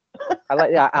it. I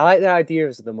like the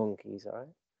ideas of the monkeys. All right.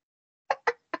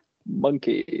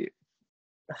 Monkey.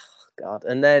 Oh, God,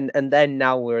 and then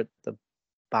now we're at the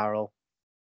barrel.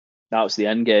 Now it's the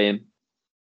end game.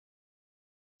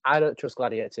 I don't trust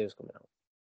Gladiator 2 is coming out.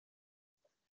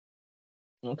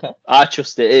 Okay. I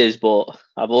trust it is, but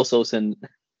I've also seen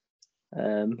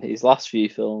his last few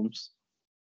films.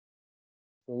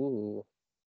 Ooh.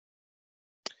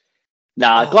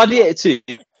 Nah, Gladiator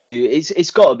 2,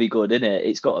 it's got to be good, isn't it?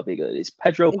 It's got to be good. It's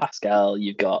Pedro Pascal.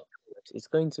 You've got. It's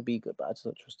going to be good, but I just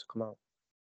don't trust to come out.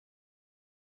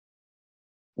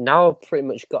 Now I've pretty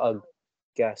much got to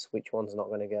guess which one's not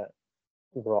going to get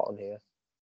rotten here.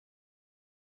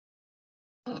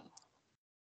 The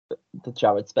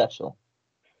Jarad special.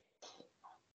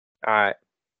 All right.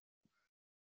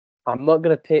 I'm not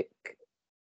going to pick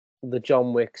the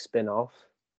John Wick spin-off.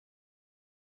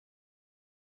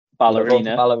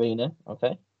 Ballerina.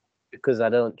 Okay. Because I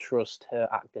don't trust her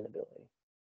acting ability.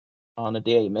 Ana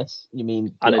de Armas. You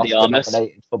mean Ana de Armas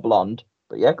nominated for Blonde?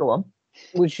 But yeah, go on.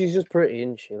 Well, she's just pretty,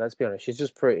 isn't she? Let's be honest. She's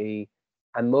just pretty,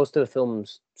 and most of the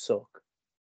films suck.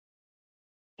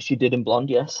 She did in Blonde,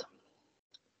 yes.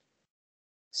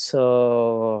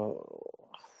 So,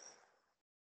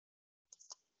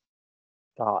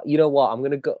 you know what? I'm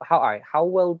gonna go. How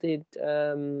well did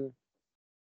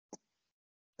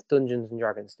Dungeons and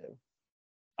Dragons do?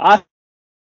 I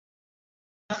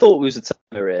thought it was a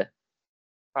timer here.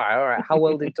 All right. How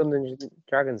well did Dungeons and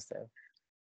Dragons do?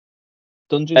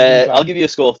 Dungeons and Dragons. I'll give you a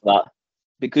score for that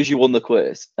because you won the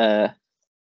quiz. Dungeons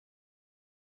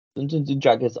and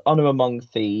Dragons: Honor Among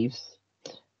Thieves.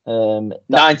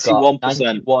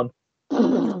 91%.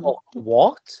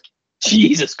 What?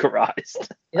 Jesus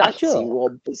Christ! Is that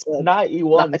true?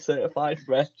 91 certified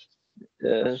fresh.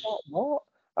 What? All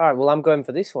right. Well, I'm going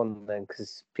for this one then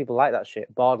because people like that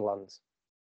shit. Borderlands.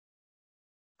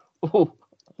 Ooh.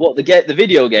 What the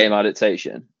video game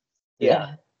adaptation?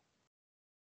 Yeah.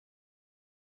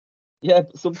 Yeah,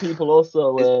 but some people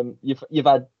also you've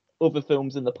had other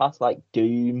films in the past like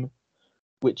Doom,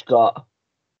 which got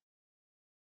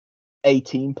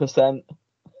 18%.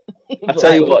 I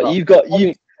tell you what, you've got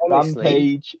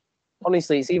Rampage.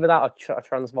 Honestly, it's either that or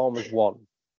Transformers 1.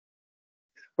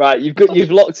 Right,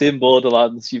 you've locked in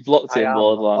Borderlands. You've locked in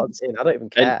Borderlands. I don't even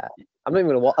care. I'm not even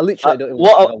gonna watch. I literally don't even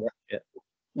want to watch it.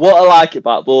 What I like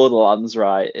about Borderlands,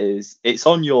 right, is it's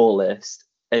on your list,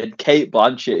 and Kate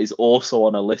Blanchett is also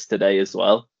on a list today as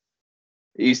well.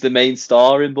 Who's the main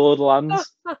star in Borderlands?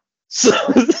 So...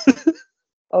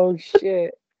 Oh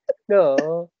shit!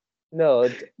 No,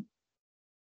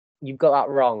 you've got that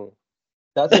wrong.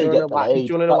 That's how you get do you want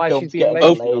to know why she's being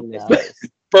both on this list?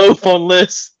 Both on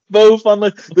list. both on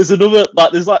the. There's another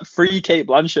there's like 3 Kate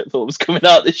Blanchett films coming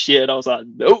out this year, and I was like,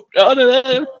 nope, none of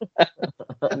them.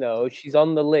 No, she's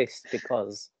on the list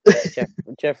because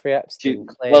Jeffrey Epstein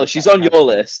claimed. Well, she's on your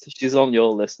list. She's on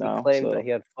your list now. He claimed that he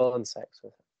had phone sex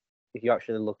with her. If you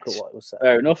actually look at what was said.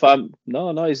 Fair enough.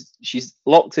 She's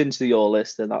locked into your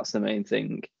list, and that's the main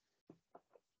thing.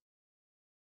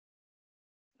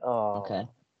 Oh. Okay.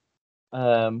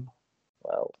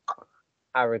 Well,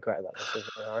 I regret that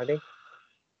decision already.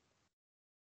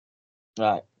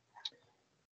 Right.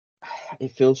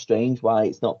 It feels strange why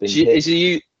it's not been picked. Are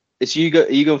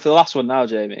you going for the last one now,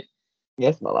 Jamie?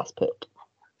 Yes, my last pick.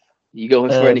 You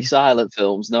going for any silent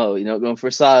films? No, you're not going for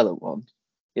a silent one.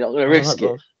 You're not going to risk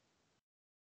it.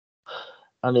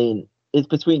 I mean, it's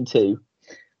between 2.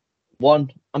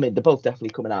 One, I mean, they're both definitely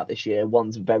coming out this year.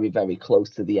 One's very, very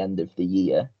close to the end of the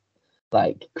year,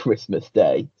 like Christmas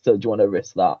Day. So do you want to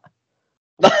risk that?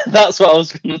 That's what I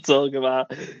was going to talk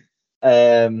about.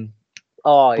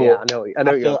 Oh yeah, I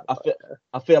know.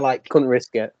 I feel like couldn't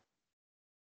risk it.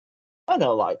 I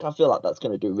know, I feel like that's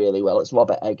going to do really well. It's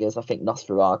Robert Eggers. I think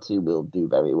Nosferatu will do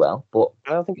very well, but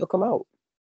I don't think it'll come out.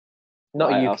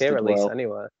 Not a UK release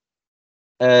anyway.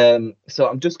 So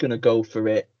I'm just going to go for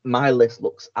it. My list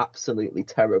looks absolutely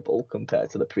terrible compared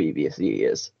to the previous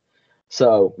years.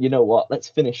 So you know what? Let's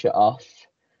finish it off.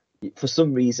 For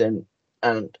some reason,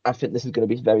 and I think this is going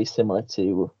to be very similar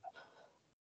to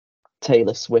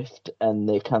Taylor Swift and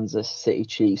the Kansas City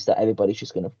Chiefs, that everybody's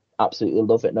just going to absolutely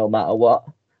love it no matter what.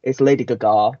 It's Lady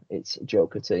Gaga. It's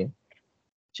Joker 2.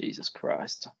 Jesus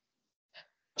Christ.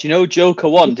 Do you know Joker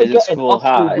 1 did its full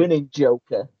high?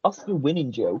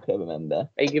 Oscar-winning Joker, remember?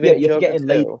 Are you giving you're Joker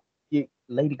forgetting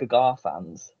Lady Gaga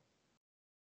fans.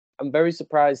 I'm very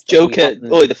surprised. Joker,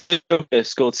 the Joker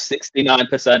scored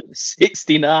 69%.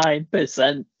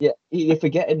 69%. Yeah, you're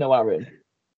forgetting, no, Aaron.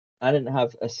 I didn't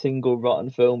have a single rotten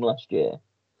film last year.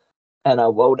 And I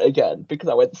won't again because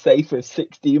I went safe with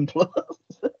 16 plus.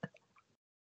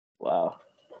 Wow.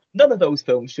 None of those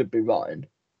films should be rotten.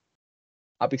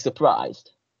 I'd be surprised.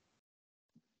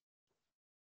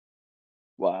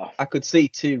 Wow. I could see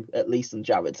 2, at least, on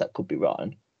Jared's that could be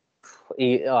rotten.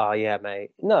 Oh, yeah, mate.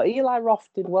 No, Eli Roth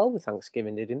did well with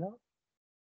Thanksgiving, did he not?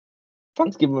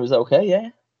 Thanksgiving was okay, yeah.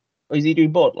 Or is he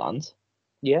doing Borderlands?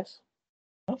 Yes.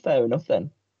 Oh, fair enough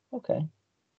then. Okay.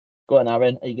 Go on,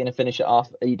 Aaron. Are you going to finish it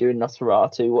off? Are you doing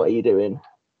Nosferatu? What are you doing?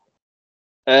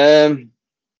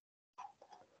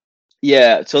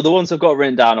 Yeah, so the ones I've got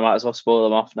written down, I might as well spoil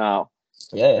them off now.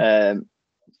 Yeah.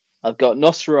 I've got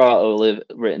Nosferatu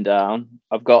written down.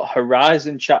 I've got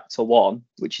Horizon Chapter 1,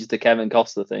 which is the Kevin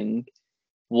Costner thing.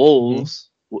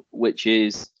 Wolves, which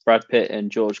is Brad Pitt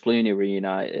and George Clooney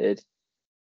reunited.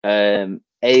 Alien.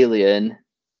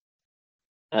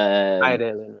 I had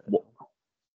Alien.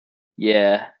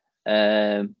 Yeah.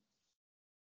 I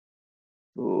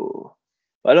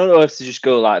don't know if to just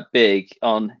go like big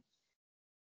on.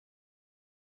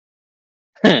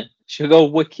 Should I go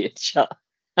Wicked?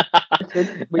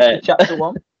 Wicked Chapter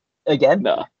 1 again?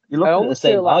 No. You're looking at the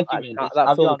same argument.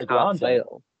 That film can't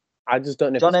fail. I just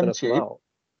don't know if it's going to come out.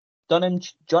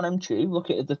 John M. Chu, look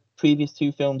at the previous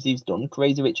 2 films he's done,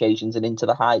 Crazy Rich Asians and Into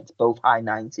the Heights, both high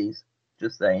 90s.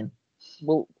 Just saying.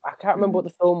 Well, I can't remember what the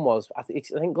film was. I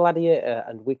think Gladiator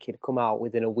and Wicked come out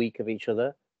within a week of each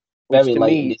other, which Very to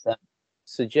late me in December.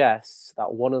 Suggests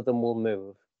that one of them will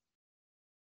move.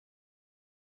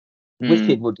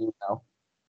 Wicked will do now.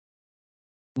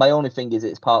 My only thing is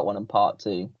it's part 1 and part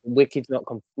 2. Wicked's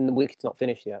not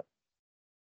finished yet.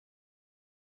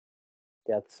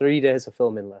 Yeah, 3 days of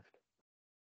filming left.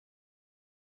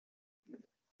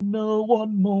 No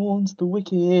one mourns the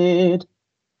wicked.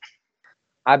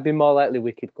 I'd be more likely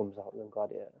Wicked comes out than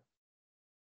Gladiator.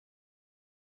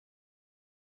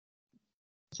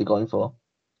 What's he going for?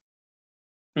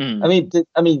 I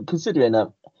mean, considering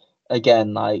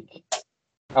again, like,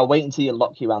 I'll wait until you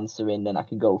lock your answer in, then I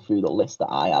can go through the list that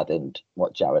I had and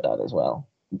what Jarad had as well.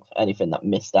 Anything that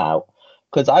missed out.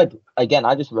 Because I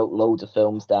just wrote loads of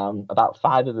films down. About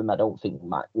 5 of them I don't think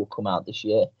will come out this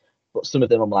year. But some of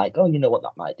them I'm like, oh, you know what,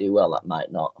 that might do well, that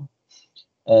might not.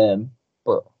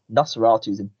 But Nosferatu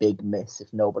is a big miss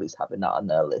if nobody's having that on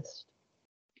their list.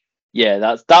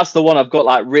 Yeah, that's the one I've got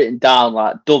like written down,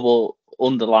 like double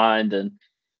underlined, and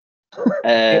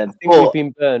I think we've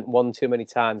been burnt one too many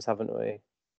times, haven't we?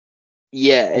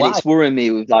 Yeah, and it's worrying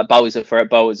me with like Bow is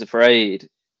Afraid.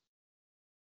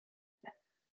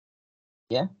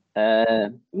 Yeah.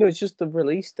 No, it's just the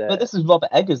release date. But this is Robert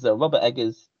Eggers though. Robert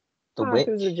Eggers, The Witch.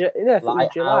 If it was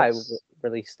July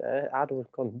release date, I'd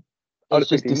have gone. It's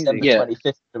just December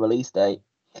 25th, the release date.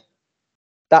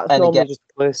 That's normally just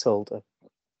a placeholder.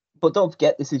 But don't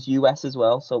forget, this is US as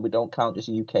well, so we don't count just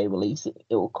UK release. It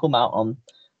will come out on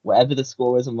whatever the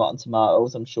score is on Rotten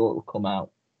Tomatoes. I'm sure it will come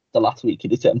out the last week of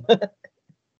December.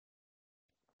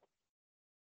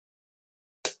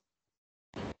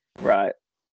 Right.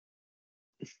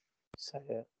 Say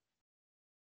it.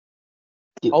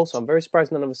 Also, I'm very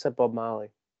surprised none of us said Bob Marley.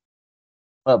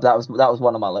 Well, that was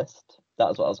one on my list. That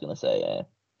was what I was going to say. Yeah.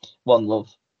 One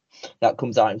Love. That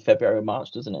comes out in February,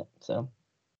 March, doesn't it? So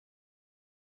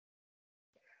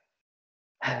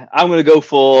I'm going to go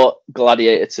for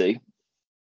Gladiator 2.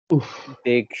 Oof.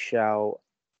 Big shout.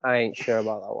 I ain't sure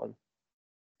about that one.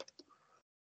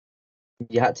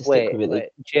 You had to stick with it. Wait,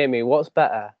 Jamie, what's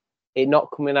better? It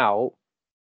not coming out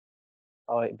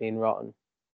or it being rotten?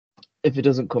 If it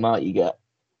doesn't come out, you get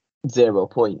 0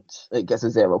 points. It gets a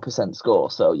 0%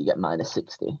 score, so you get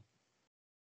 -60.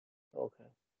 Okay.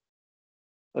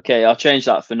 Okay, I'll change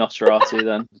that for Nosferatu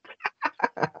then.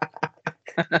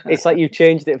 It's like you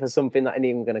changed it for something that ain't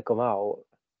even going to come out.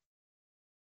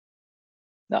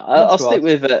 No, I'll stick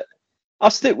with it. I'll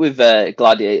stick with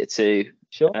Gladiator 2.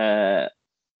 Sure.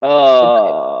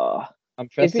 I'm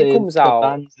if it comes out,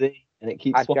 Banzi, and it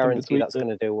keeps I guarantee that's going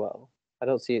to do well. I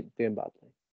don't see it doing badly.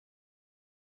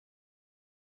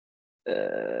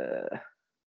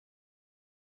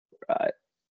 Right.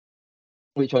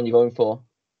 Which one are you going for?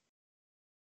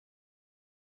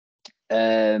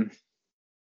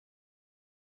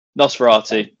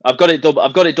 Nosferatu. I've got it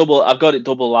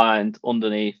double lined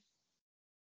underneath.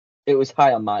 It was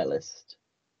high on my list.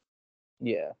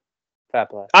 Yeah. Fair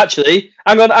play. Actually,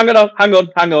 hang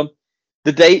on.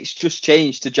 The date's just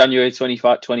changed to January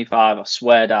 25. I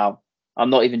swear down. I'm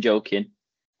not even joking.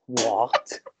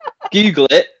 What? Google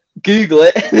it.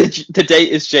 The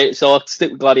date has changed, so I'll stick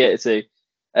with Gladiator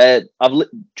 2.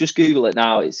 Just Google it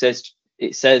now. It says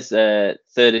 3rd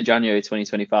of January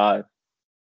 2025.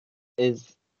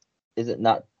 Is it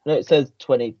not? No, it says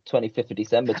 25th of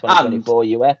December 2024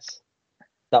 US.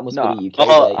 That must be the UK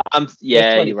date.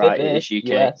 Yeah, you're right. It is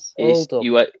UK.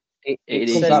 US.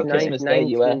 It comes out Christmas Day,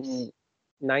 US.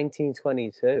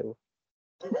 1922.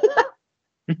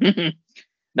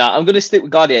 No, I'm going to stick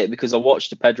with Gladiator because I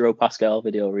watched a Pedro Pascal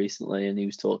video recently and he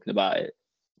was talking about it.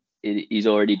 He's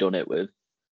already done it with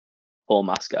Paul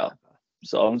Mescal.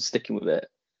 So I'm sticking with it.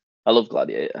 I love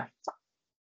Gladiator.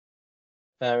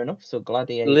 Fair enough. So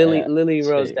Gladiator. Lily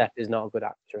Rose Depp is not a good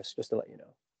actress, just to let you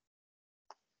know.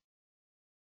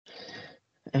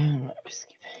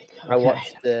 I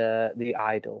watched the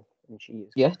Idol, and she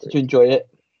is. Yeah, did you enjoy it?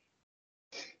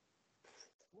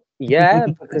 Yeah,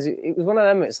 because it was one of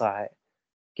them. It's like,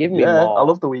 give me more. I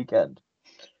love The Weeknd.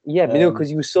 Yeah, because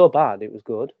he was so bad, it was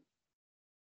good.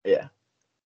 Yeah.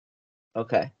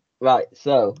 Okay. Right.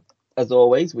 So as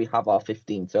always, we have our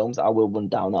 15 films. I will run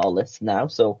down our list now.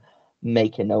 So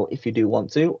make a note if you do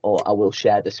want to, or I will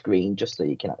share the screen just so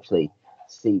you can actually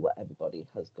see what everybody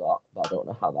has got. But I don't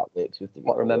know how that works with the.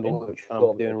 What remember which one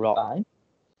I'm doing wrong.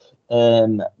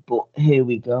 But here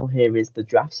we go. Here is the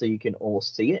draft, so you can all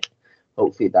see it.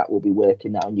 Hopefully that will be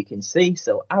working now and you can see.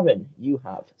 So Aaron, you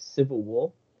have Civil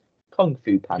War, Kung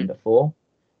Fu Panda 4,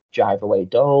 Drive Away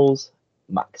Dolls,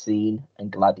 Maxine,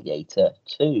 and Gladiator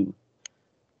 2.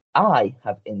 I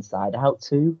have Inside Out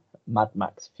 2, Mad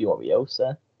Max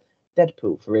Furiosa,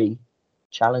 Deadpool 3,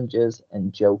 Challengers,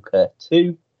 and Joker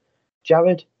 2.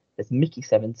 Jarad has Mickey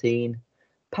 17,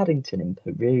 Paddington in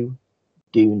Peru,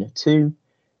 Dune 2,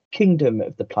 Kingdom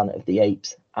of the Planet of the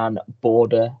Apes, and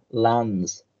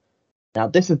Borderlands. Now,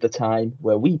 this is the time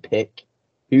where we pick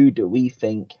who do we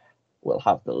think will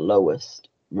have the lowest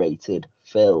rated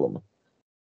film.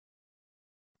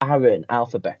 Aaron,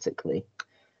 alphabetically,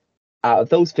 out of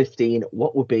those 15,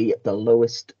 what would be the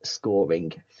lowest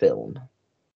scoring film?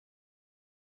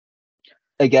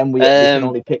 Again, we can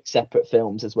only pick separate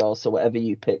films as well, so whatever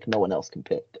you pick, no one else can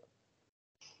pick.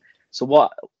 So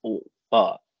what?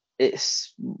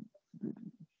 It's.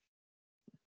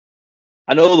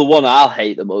 I know the one I'll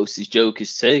hate the most is Joker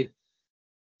 2.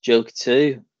 Joker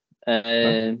 2.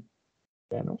 Fair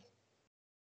enough.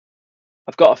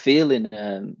 I've got a feeling.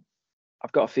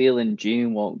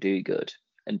 June won't do good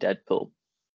and Deadpool.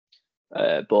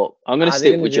 But I'm going to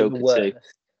stick with Joker 2.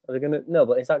 Are they going to? No,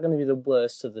 but is that going to be the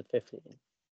worst of the 15?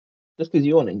 Just because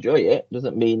you won't enjoy it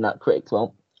doesn't mean that critics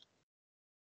won't.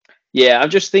 Yeah, I'm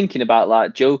just thinking about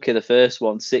like Joker, the first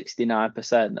one,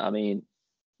 69%. I mean,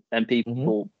 and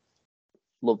people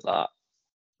love that.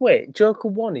 Wait, Joker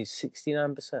 1 is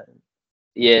 69%?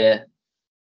 Yeah.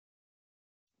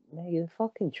 Man, you're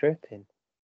fucking tripping.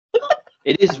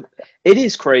 It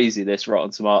is crazy, this Rotten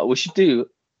Tomato. We should do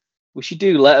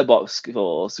Letterboxd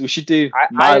scores. We should do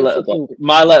my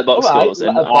Letterboxd scores,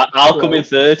 and I'll come in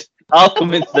third. I'll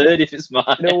come in third if it's mine.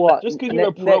 You know what? Just because you're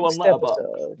a pro on Next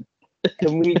Letterboxd.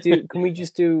 episode, can we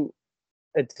just do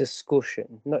a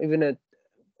discussion? Not even a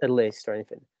list or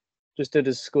anything. Just a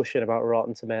discussion about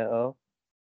Rotten Tomato.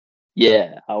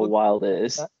 Yeah, how wild it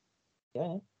is.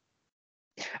 Yeah.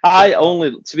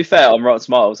 To be fair, on Rotten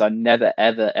Tomatoes, I never,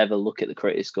 ever look at the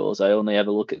critic scores. I only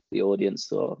ever look at the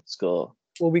audience score.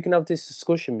 Well, we can have this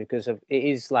discussion because it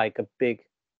is like a big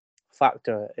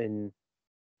factor in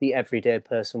the everyday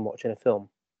person watching a film.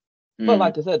 But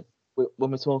like I said,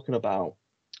 when we're talking about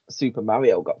Super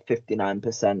Mario got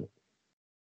 59%,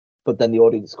 but then the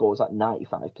audience score was like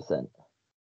 95%.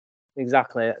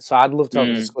 Exactly. So I'd love to have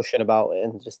a discussion about it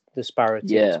and just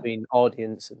disparity between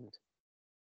audience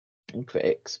and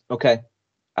critics. Okay,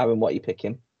 Aaron, what are you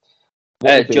picking?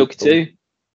 Joker 2.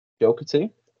 Joker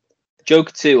 2?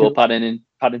 Joker 2 or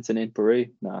Paddington in Peru?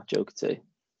 Nah, Joker 2.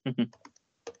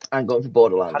 I'm going for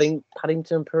Borderlands.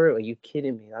 Paddington Peru? Are you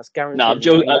kidding me? That's guaranteed. No, I'm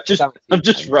joking. I'm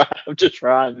just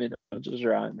rhyming.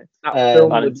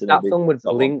 That film would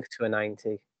blink to a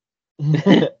 90.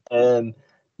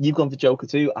 You've gone for Joker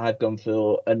 2. I've gone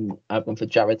for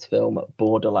Jared's film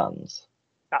Borderlands.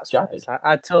 That's Jared.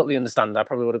 I totally understand. I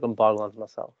probably would have gone Borderlands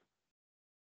myself.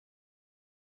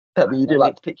 But you do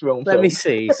like to pick your own. Let me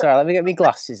see. Sorry, let me get my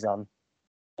glasses on.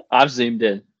 I've zoomed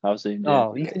in.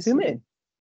 Oh, you can zoom in.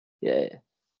 Yeah.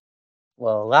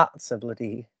 Well, that's a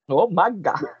bloody. Oh my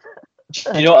god!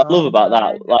 You know what I love about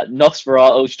that? Like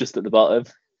Nosferatu's just at the bottom,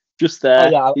 just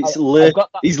there. Oh, yeah,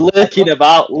 he's lurking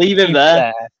about. Leave him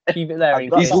there. Keep it there.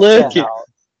 He's lurking.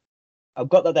 I've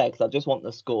got that there because I just want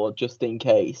the score just in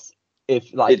case.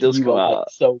 If like it does come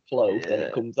out so close, then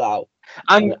it comes out.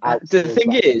 And the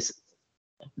thing is,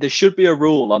 there should be a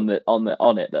rule on it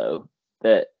though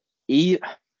that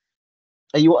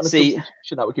Are you want a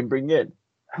substitution that we can bring in?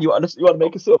 You want to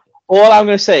make a sub? All I'm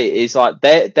going to say is like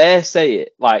they say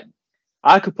it like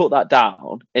I could put that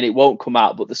down and it won't come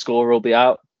out, but the score will be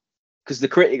out because the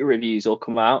critic reviews will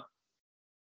come out.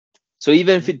 So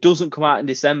even if it doesn't come out in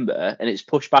December and it's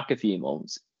pushed back a few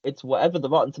months, it's whatever the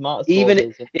Rotten Tomatoes.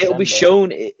 It'll be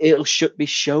shown. It'll be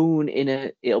shown in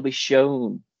a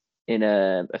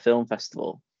film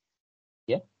festival.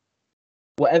 Yeah.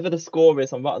 Whatever the score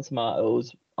is on Rotten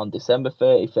Tomatoes on December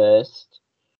 31st,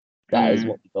 that is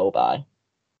what we go by.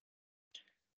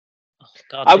 Oh,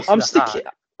 God,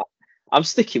 I'm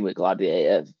sticking with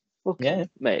Gladiator. Yeah,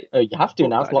 mate. Oh, you have to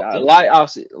now.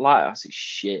 Lighthouse is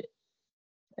shit.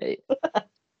 Hey.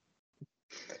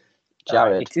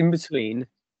 Jared, it's in between.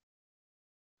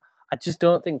 I just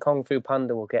don't think Kung Fu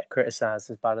Panda will get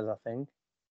criticised as bad as I think.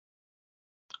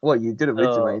 Well, you did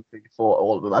originally until you thought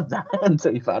all of them had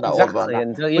until you found out all about that.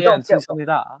 Until you told me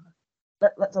that.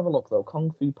 Let's have a look though.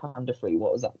 Kung Fu Panda 3,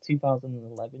 what was that?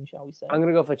 2011, shall we say? I'm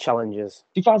gonna go for Challengers.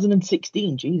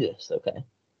 2016, Jesus. Okay.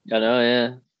 I know,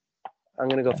 yeah. I'm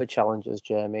gonna go for Challengers,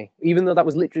 Jamie. Even though that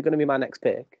was literally going to be my next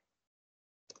pick.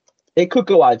 It could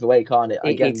go either way, can't it?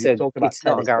 It's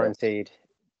not guaranteed.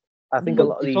 I think a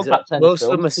lot of these, most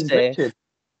of them are safe.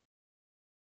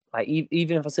 Like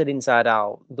even if I said Inside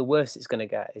Out, the worst it's going to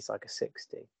get is like a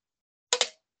 60.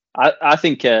 I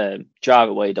think Drive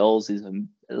Away Dolls is a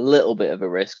little bit of a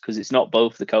risk because it's not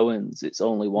both the Coens. It's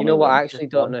only one. You know of what? them. I actually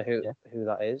don't know who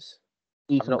that is.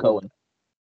 Ethan Coen.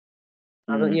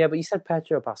 Yeah, but you said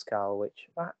Pedro Pascal, which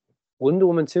Wonder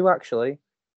Woman 2 actually.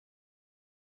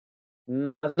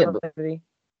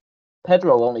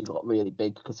 Pedro only got really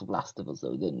big because of Last of Us,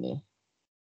 though, didn't he?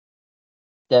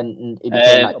 Then he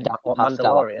became like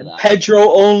Mandalorian. Pedro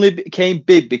only became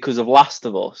big because of Last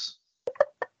of Us.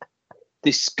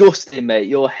 Disgusting, mate.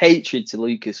 Your hatred to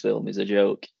Lucasfilm is a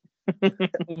joke.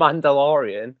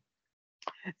 Mandalorian.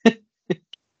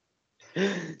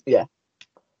 Yeah.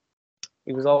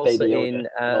 He was also in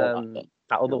that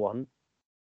other one,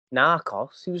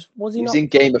 Narcos. He was in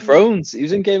Game of Thrones. He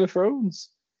was in Game of Thrones.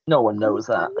 No one knows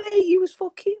that. Mate, he was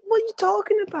fucking. What are you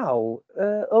talking about?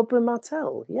 Oberyn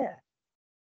Martell. Yeah.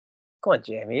 Come on,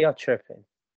 Jamie. You're tripping.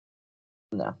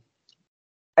 No.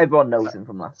 Everyone knows him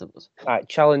from Last of Us. Right,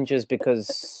 Challengers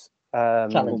because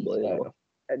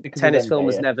tennis film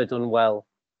has never done well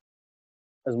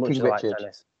as much as I like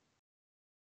tennis.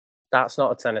 That's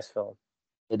not a tennis film.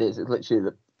 It is. It's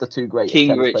literally the two greatest.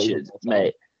 King Richard,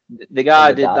 mate. The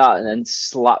guy did that and then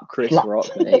slapped Chris Rock,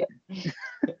 mate.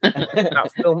 That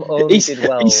film only did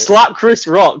well. He slapped Chris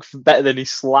Rock better than he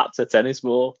slapped a tennis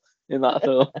ball in that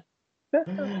film.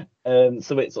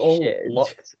 So it's all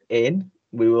locked in.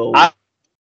 We will.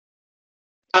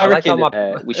 I reckon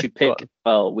we should pick.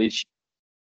 Well, we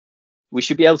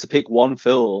should be able to pick one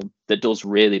film that does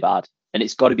really bad, and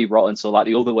it's got to be rotten. So like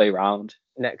the other way around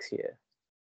next year.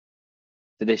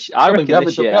 for this. I reckon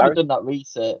this year. We haven't done that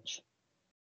research.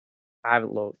 I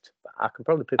haven't looked, but I can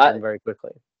probably pick one very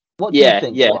quickly. What do you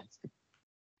think? Yeah.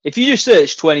 If you just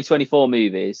search 2024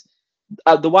 movies,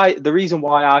 the reason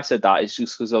why I said that is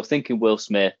just because I was thinking Will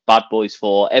Smith, Bad Boys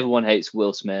 4. Everyone hates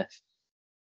Will Smith.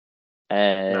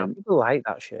 People like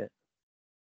that shit.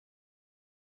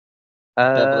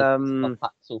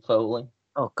 Axel Foley.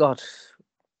 Oh God,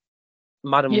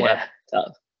 Madam Web.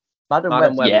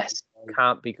 Madam Web. Yes,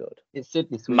 can't be good. It's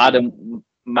Sydney Sweeney. I don't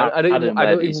even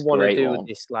want to do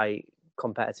this like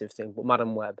competitive thing, but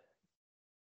Madam Web.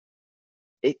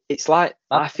 It's like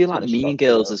I feel like Mean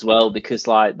Girls as well, because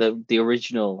like the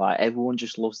original, like everyone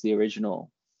just loves the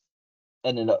original,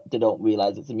 and then they don't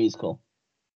realize it's a musical.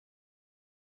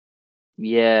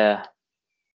 Yeah.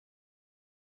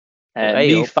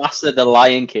 Mufasa, the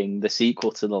Lion King, the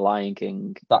sequel to the Lion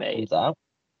King, that comes out.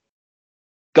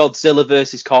 Godzilla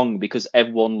versus Kong, because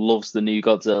everyone loves the new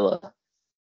Godzilla.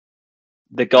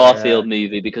 The Garfield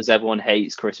movie, because everyone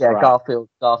hates Chris Pratt. Yeah, Garfield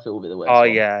will be the worst. Oh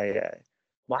yeah.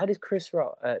 Why did Chris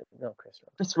Rock? Not Chris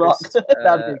Rock. Chris Rock.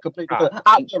 That'd be completely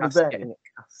different.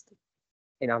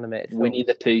 In animated. Winnie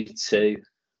the Pooh 2.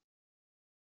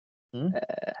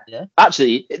 Yeah.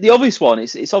 Actually, the obvious one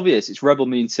it's obvious. It's Rebel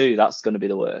Moon 2. That's going to be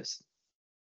the worst.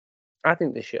 I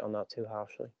think they shit on that too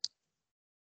harshly.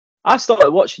 I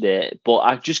started watching it, but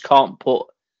I just can't put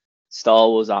Star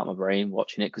Wars out of my brain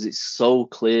watching it because it's so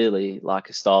clearly like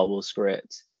a Star Wars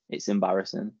script. It's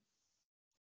embarrassing.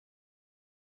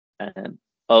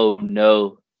 Oh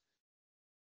no,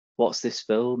 what's this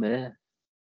film here?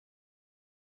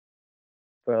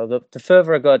 Well, the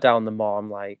further I go down, the more I'm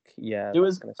like, yeah.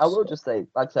 I will just say,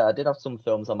 like I said, I did have some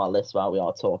films on my list while we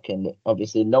are talking.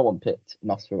 Obviously, no one picked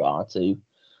Nosferatu.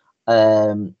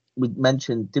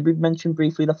 Did we mention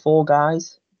briefly The Four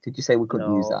Guys? Did you say we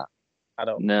couldn't use that? I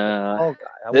don't. No. Four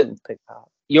Guy, I wouldn't pick that.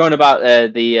 You're on about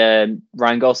the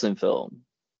Ryan Gosling film?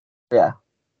 Yeah.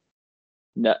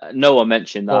 No one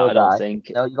mentioned that. I don't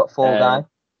think. No, you got Four Guy.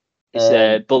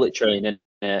 It's Bullet Train, isn't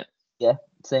it? Yeah,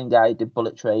 same guy did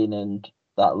Bullet Train and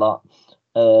that lot.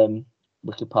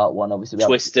 Look at part one, obviously. We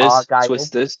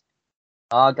Twisters.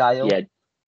 Argyle. Yeah.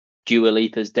 Dua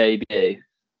Lipa's debut.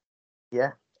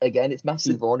 Yeah. Again, it's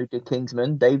Matthew Vaughn who did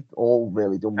Kingsman. They've all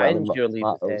really done well in Dua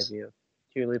Lipa's debut.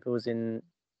 Dua Lipa was in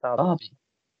Barbie.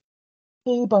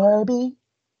 Hey, Barbie.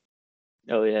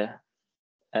 Oh, yeah.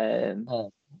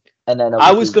 And then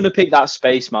I was going to pick that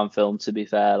Spaceman film, to be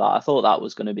fair. Like, I thought that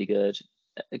was going to be good.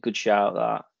 A good shout,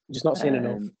 that. Just not seen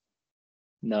enough.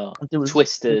 No.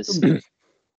 Twisters. No,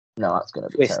 that's going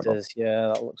to be terrible. Twisters,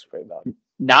 yeah, that looks pretty bad.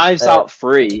 Knives Out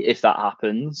 3, if that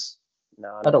happens.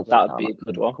 No, that would be a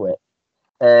good one. Quit.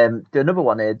 The another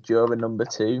one here, Juror number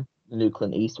 2, the new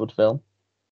Clint Eastwood film.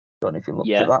 Don't know if you looked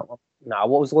at that one. No,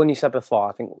 what was the one you said before?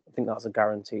 I think that's a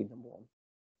guaranteed number one.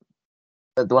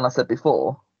 The one I said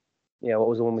before? Yeah, what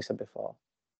was the one we said before?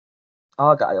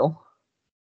 Argyle.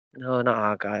 No, not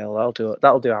Argyle.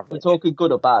 That'll do average. We're talking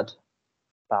good or bad?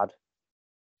 Bad.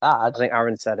 Bad? I think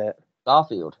Aaron said it.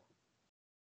 Garfield.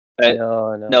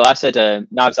 No, I said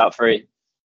Knives Out 3.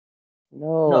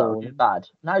 No, bad.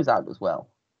 Knives Out as well.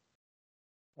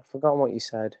 I've forgotten what you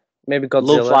said. Maybe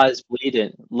Godzilla. Love Lies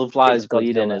Bleeding. Love Lies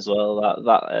Bleeding as well.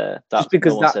 That just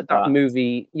because that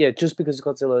movie, just because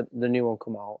Godzilla, the new one,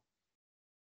 come out.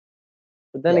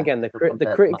 But then again, the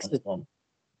critics.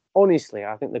 Honestly,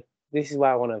 I think this is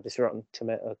why I want to have this Rotten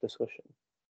Tomatoes discussion,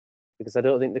 because I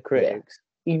don't think the critics,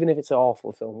 even if it's an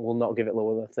awful film, will not give it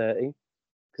lower than 30,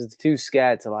 because they're too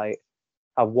scared to like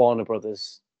have Warner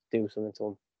Brothers do something to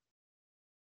them.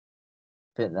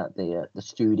 I think that the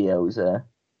studios are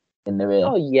in their ear.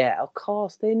 Oh yeah, of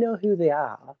course they know who they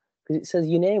are because it says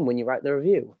your name when you write the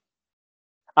review.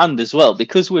 And as well,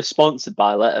 because we're sponsored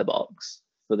by Letterboxd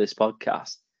for this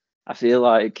podcast, I feel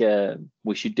like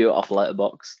we should do it off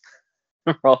Letterboxd,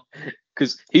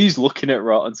 because he's looking at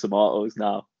Rotten Tomatoes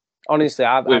now. Honestly,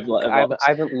 I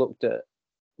haven't looked at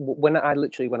when I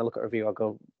look at a review, I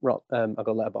go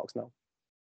Letterboxd now.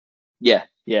 Yeah,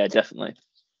 definitely.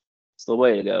 It's the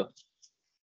way to go.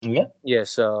 Yeah.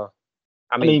 So,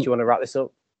 I mean, do you want to wrap this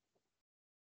up?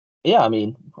 Yeah, I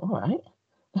mean, all right.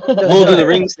 Lord of the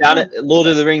Rings,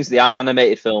 the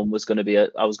animated film was going to be.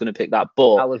 I was going to pick that,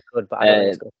 but that was good. But I don't think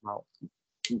it's going to come out.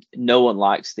 No one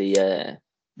likes the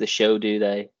show, do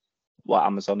they? What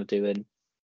Amazon are doing?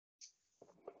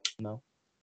 No.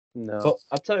 But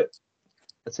I'll tell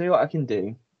you what I can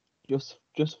do, just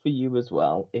for you as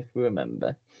well. If we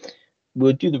remember,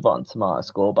 we'll do the Rotten Tomatoes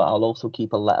score, but I'll also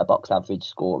keep a Letterboxd average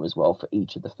score as well for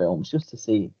each of the films, just to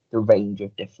see the range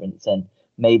of difference, and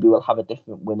maybe we'll have a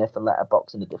different winner for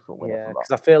Letterboxd and a different winner for Rotten.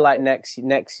 Because I feel like next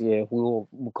year we'll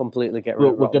completely get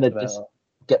rid of Rotten Tomatoes.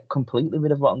 get completely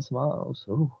rid of Rotten Tomatoes.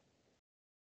 Ooh.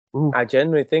 Ooh. I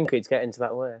genuinely think it's getting to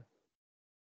that way.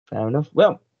 Fair enough.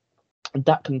 Well,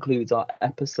 that concludes our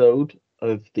episode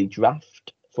of the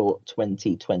draft for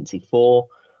 2024.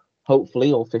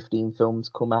 Hopefully, all 15 films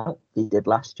come out. They did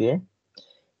last year.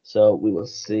 So we will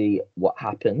see what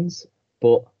happens.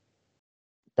 But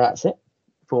that's it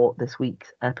for this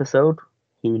week's episode.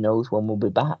 Who knows when we'll be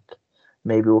back?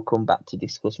 Maybe we'll come back to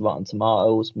discuss Rotten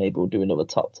Tomatoes. Maybe we'll do another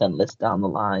top 10 list down the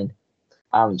line.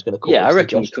 Aaron's going to come. Yeah, I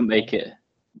reckon we can make it.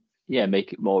 Yeah,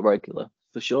 make it more regular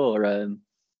for sure.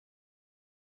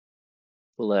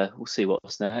 We'll see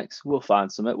what's next. We'll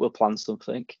find something. We'll plan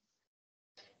something.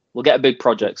 We'll get a big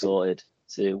project sorted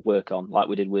to work on, like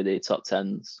we did with the top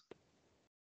 10s.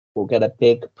 We'll get a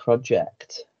big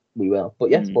project. We will. But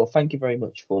yes, well, thank you very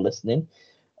much for listening.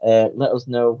 Let us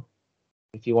know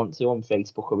if you want to on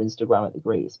Facebook or Instagram at The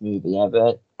Greatest Movie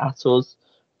Ever. At us.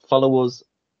 Follow us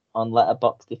on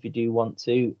Letterboxd if you do want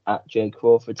to, at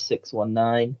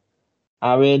jcrawford619.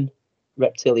 Aaron,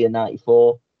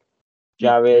 Reptilia94.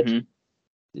 Jarad.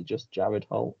 Is it just Jarad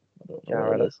Holt? I don't know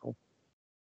what it is.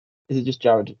 Is it just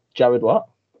Jarad? Jarad what?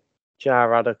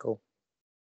 Jaradical.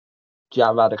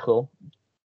 Jaradical.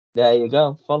 There you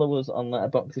go. Follow us on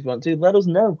Letterboxd if you want to. Let us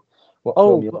know what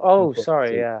film you're looking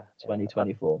sorry, to yeah.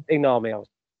 2024. Ignore me, I was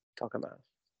talking about.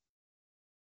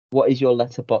 What is your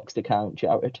Letterboxd account,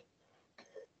 Jarad?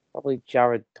 Probably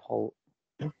Jarad Holt.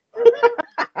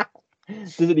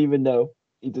 Doesn't even know.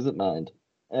 He doesn't mind.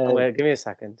 Wait, give me a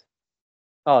second.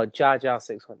 Oh, Jar Jar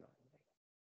 619.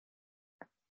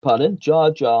 Pardon?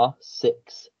 Jar Jar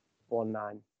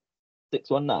 619.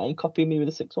 619. Copy me with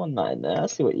a 619 there. I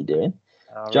see what you're doing.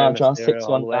 Jar Jar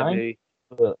 619.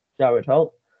 Jarad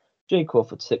Holt. J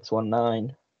Crawford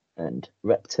 619. And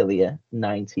Reptilia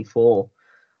 94.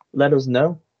 Let us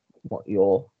know what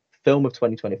your film of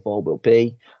 2024 will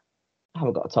be. I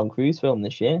haven't got a Tom Cruise film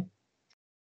this year.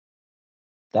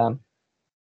 Damn.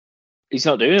 He's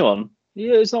not doing one.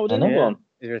 Yeah, he's not doing one.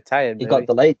 He's retired. It got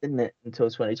delayed, didn't it, until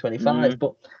 2025?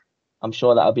 But I'm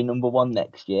sure that'll be number one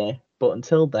next year. But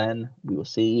until then, we will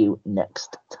see you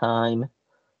next time.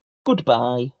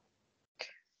 Goodbye.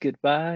 Goodbye.